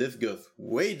music, this goes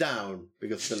way down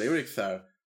because the lyrics are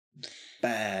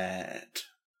bad.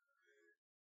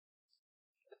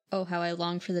 Oh, how I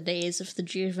long for the days of the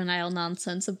juvenile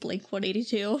nonsense of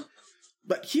Blink-182.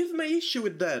 But here's my issue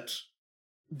with that.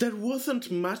 There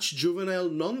wasn't much juvenile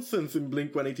nonsense in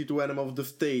Blink-182 Enema of the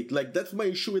State. Like, that's my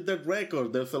issue with that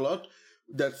record.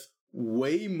 There's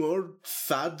way more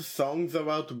sad songs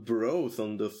about bros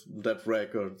on that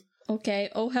record. Okay,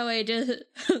 oh how I did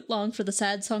long for the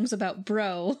sad songs about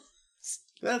bro.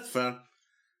 That's fair.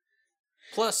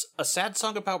 Plus, a sad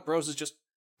song about bros is just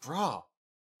brah,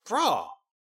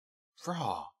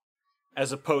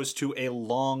 as opposed to a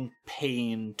long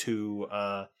pain to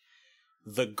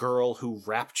the girl who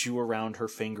wrapped you around her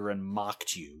finger and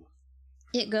mocked you.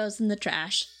 It goes in the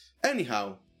trash.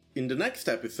 Anyhow, in the next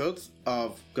episodes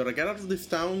of Gotta Get Out of This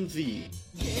Town Z.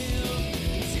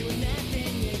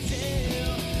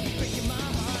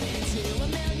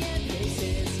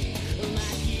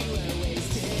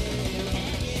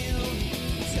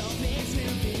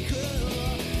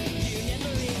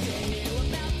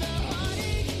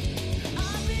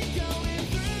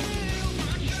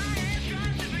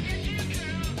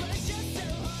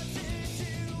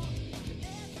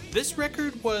 This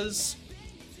record was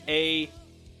a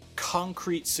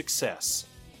concrete success.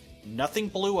 Nothing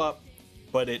blew up,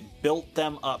 but it built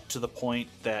them up to the point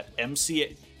that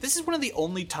MCA... This is one of the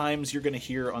only times you're going to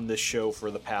hear on this show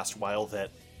for the past while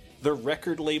that the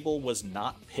record label was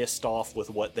not pissed off with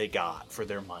what they got for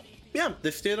their money. Yeah,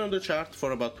 they stayed on the chart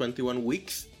for about 21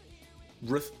 weeks.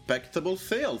 Respectable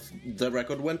sales. The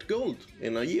record went gold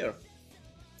in a year.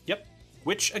 Yep.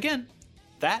 Which, again...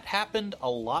 that happened a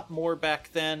lot more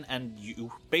back then, and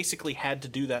you basically had to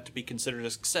do that to be considered a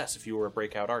success if you were a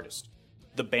breakout artist.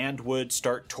 The band would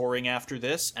start touring after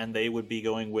this, and they would be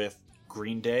going with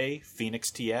Green Day,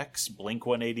 Phoenix TX,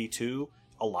 Blink-182,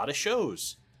 a lot of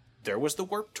shows. There was the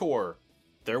Warped Tour.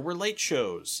 There were late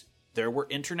shows. There were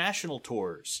international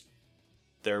tours.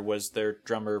 There was their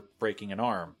drummer breaking an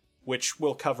arm, which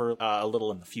we'll cover a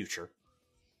little in the future.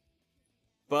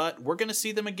 But we're going to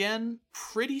see them again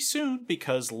pretty soon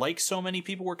because, like so many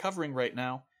people we're covering right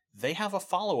now, they have a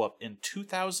follow-up in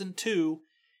 2002,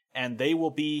 and they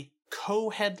will be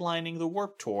co-headlining the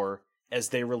Warped Tour as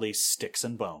they release Sticks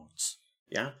and Bones.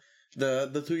 Yeah,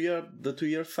 the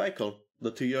 2-year cycle,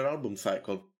 the 2-year album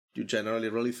cycle. You generally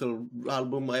release an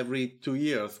album every 2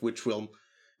 years, which will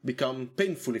become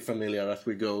painfully familiar as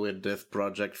we go with this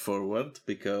project forward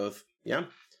because, yeah.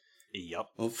 Yep.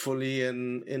 Hopefully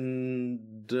in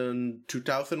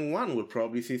 2001 we'll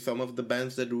probably see some of the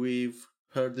bands that we've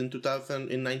heard in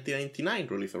 1999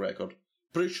 release a record.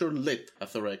 Pretty sure Lit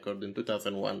has a record in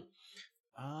 2001.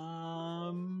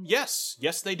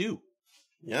 Yes, they do.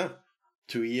 Yeah.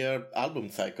 2-year album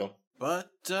cycle.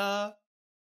 But,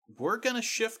 we're gonna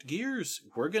shift gears.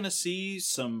 We're gonna see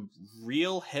some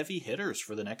real heavy hitters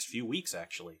for the next few weeks,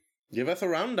 actually. Give us a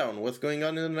rundown. What's going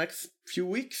on in the next few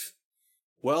weeks?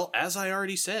 Well, as I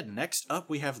already said, next up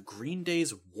we have Green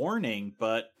Day's Warning,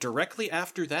 but directly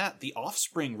after that, The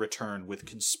Offspring return with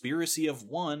Conspiracy of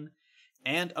One,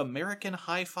 and American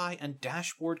Hi-Fi and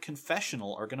Dashboard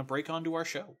Confessional are gonna break onto our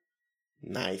show.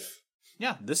 Nice.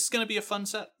 Yeah, this is gonna be a fun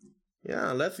set.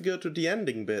 Yeah, let's go to the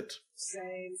ending bit.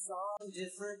 Same song,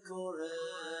 different chorus.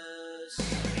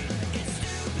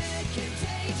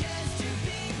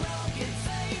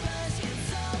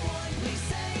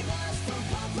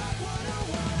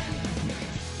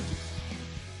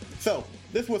 So,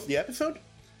 this was the episode.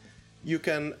 You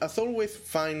can, as always,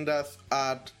 find us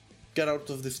at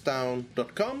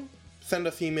getoutofThisTown.com. Send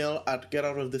us email at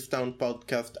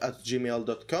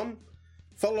getoutofThisTownPodcast@gmail.com.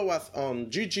 Follow us on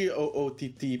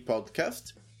GGOOTT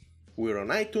Podcast. We're on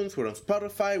iTunes, we're on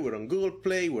Spotify, we're on Google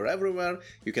Play, we're everywhere.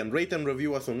 You can rate and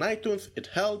review us on iTunes. It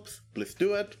helps. Please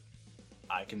do it.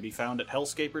 I can be found at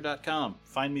hellscaper.com.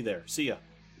 Find me there. See ya.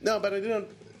 No, but I didn't...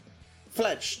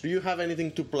 Fletch, do you have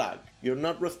anything to plug? You're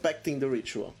not respecting the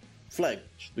ritual.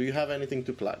 Fletch, do you have anything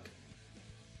to plug?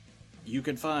 You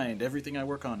can find everything I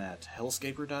work on at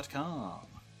hellscaper.com.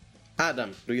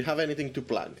 Adam, do you have anything to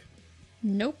plug?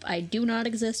 Nope, I do not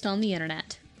exist on the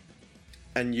internet.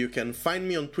 And you can find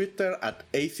me on Twitter at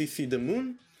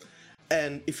ACCTheMoon.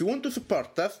 And if you want to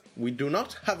support us, we do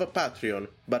not have a Patreon,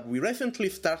 but we recently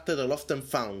started a Lost and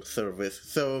Found service.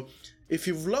 So if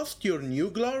you've lost your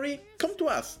new glory, come to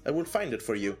us. I will find it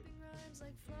for you.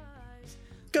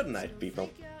 Good night, people.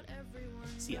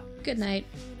 See ya. Good night.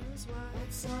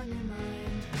 What's on your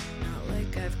mind? Not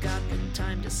like I've got the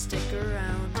time to stick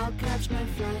around. I'll catch my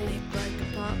flight, make like a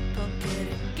pop punk kid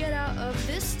and get out of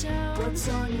this town. What's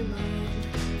on your mind?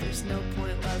 There's no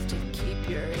point left to keep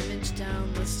your image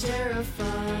down. Let's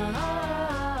terrify.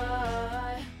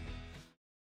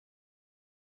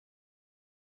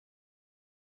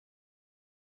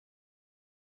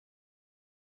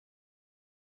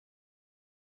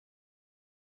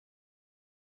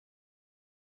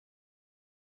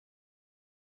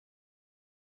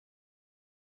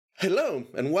 Hello,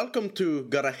 and welcome to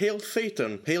Gotta Hail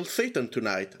Satan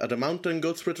tonight at the Mountain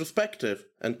Goats Retrospective.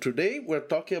 And today we're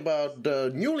talking about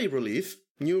the newly released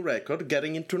new record,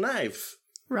 Getting Into Knives.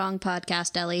 Wrong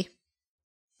podcast, Ellie.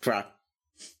 Crap.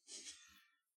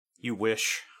 You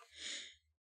wish.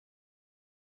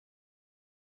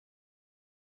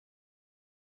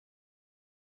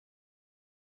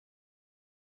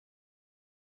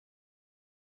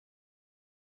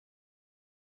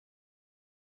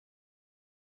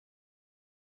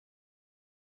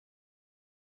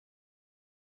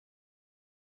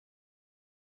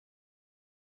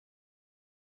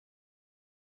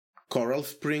 Coral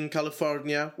Spring,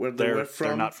 California, where they were from.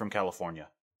 They're not from California.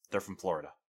 They're from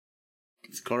Florida.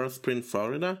 It's Coral Spring,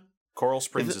 Florida? Coral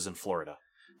Springs is in Florida.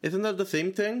 Isn't that the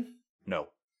same thing? No.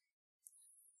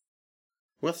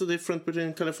 What's the difference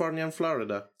between California and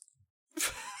Florida?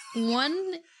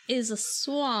 One is a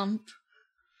swamp,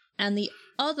 and the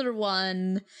other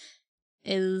one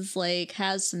is like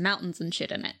has some mountains and shit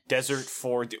in it. Desert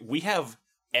Ford. We have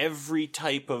every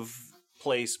type of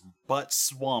place but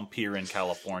swamp here in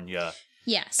California.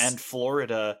 Yes. And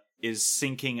Florida is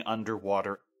sinking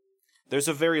underwater. There's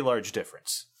a very large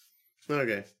difference.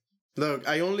 Okay. Look,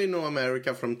 I only know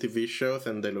America from TV shows,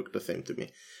 and they look the same to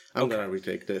me. I'm gonna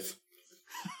retake this.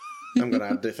 I'm gonna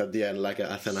add this at the end, like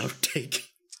as an outtake.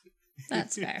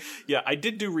 That's fair. Yeah, I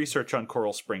did do research on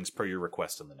Coral Springs per your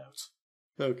request in the notes.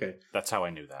 Okay. That's how I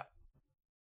knew that.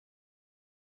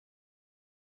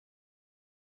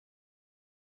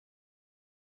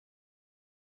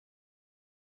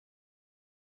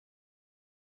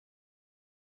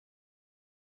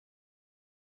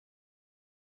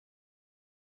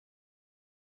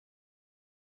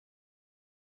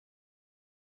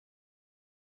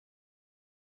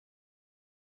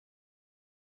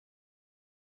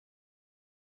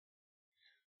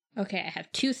 Okay, I have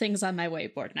two things on my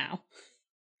whiteboard now.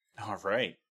 All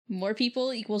right. More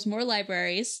people equals more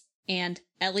libraries, and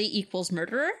Ellie equals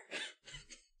murderer.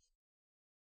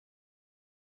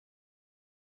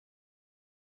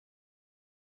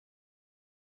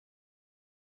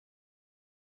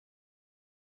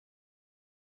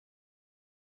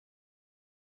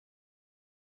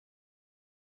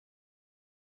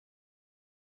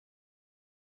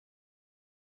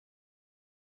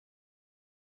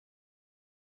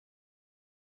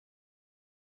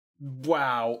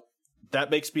 Wow. that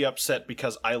makes me upset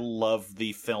because I love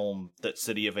the film that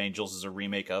City of Angels is a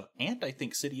remake of, and I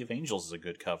think City of Angels is a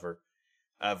good cover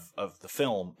of the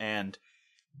film, and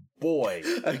boy...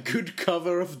 A good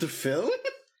cover of the film?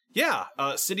 Yeah,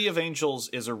 City of Angels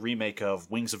is a remake of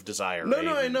Wings of Desire. No,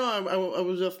 I know. I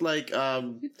was just like,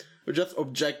 just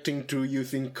objecting to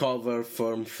using cover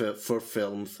for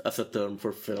films as a term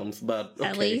for films, but okay.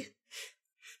 Ellie,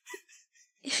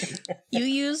 you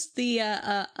used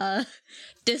the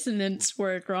dissonance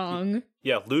word wrong.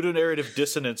 Yeah, ludonarrative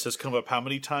dissonance has come up how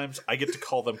many times? I get to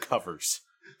call them covers.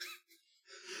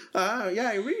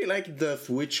 Yeah, I really like the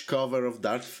Switch cover of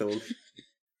Dark Souls.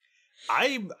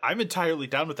 I'm entirely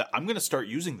down with that. I'm going to start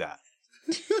using that.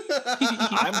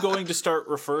 I'm going to start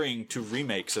referring to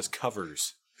remakes as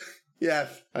covers.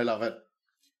 Yes, I love it.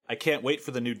 I can't wait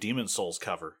for the new Demon's Souls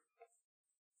cover.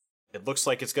 It looks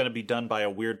like it's going to be done by a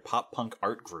weird pop-punk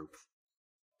art group.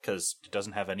 Because it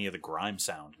doesn't have any of the grime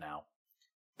sound now.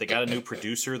 They got a new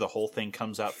producer, the whole thing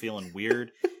comes out feeling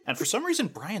weird. And for some reason,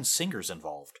 Bryan Singer's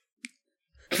involved.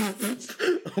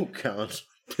 Oh god,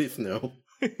 please no.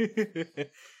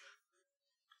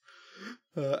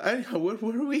 Anyhow, where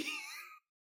were we?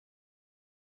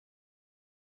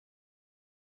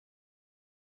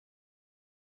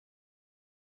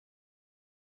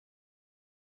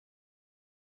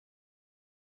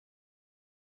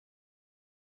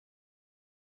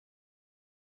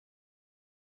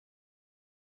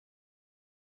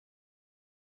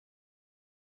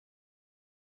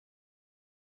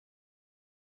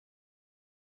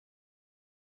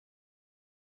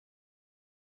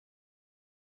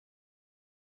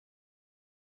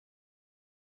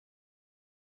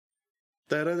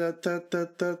 That's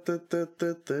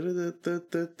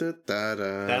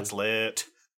lit.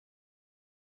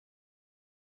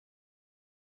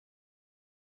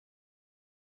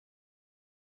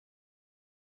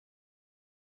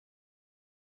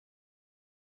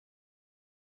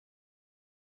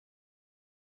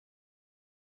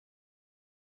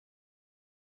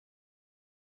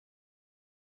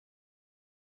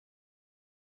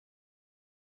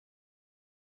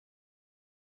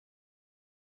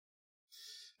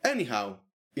 Anyhow,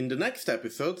 in the next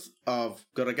episodes of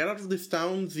Gotta Get Out of This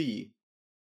Town Z.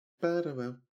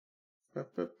 A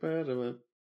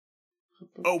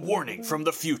warning from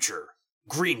the future.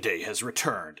 Green Day has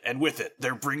returned, and with it,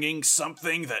 they're bringing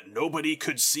something that nobody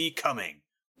could see coming.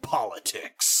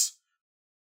 Politics.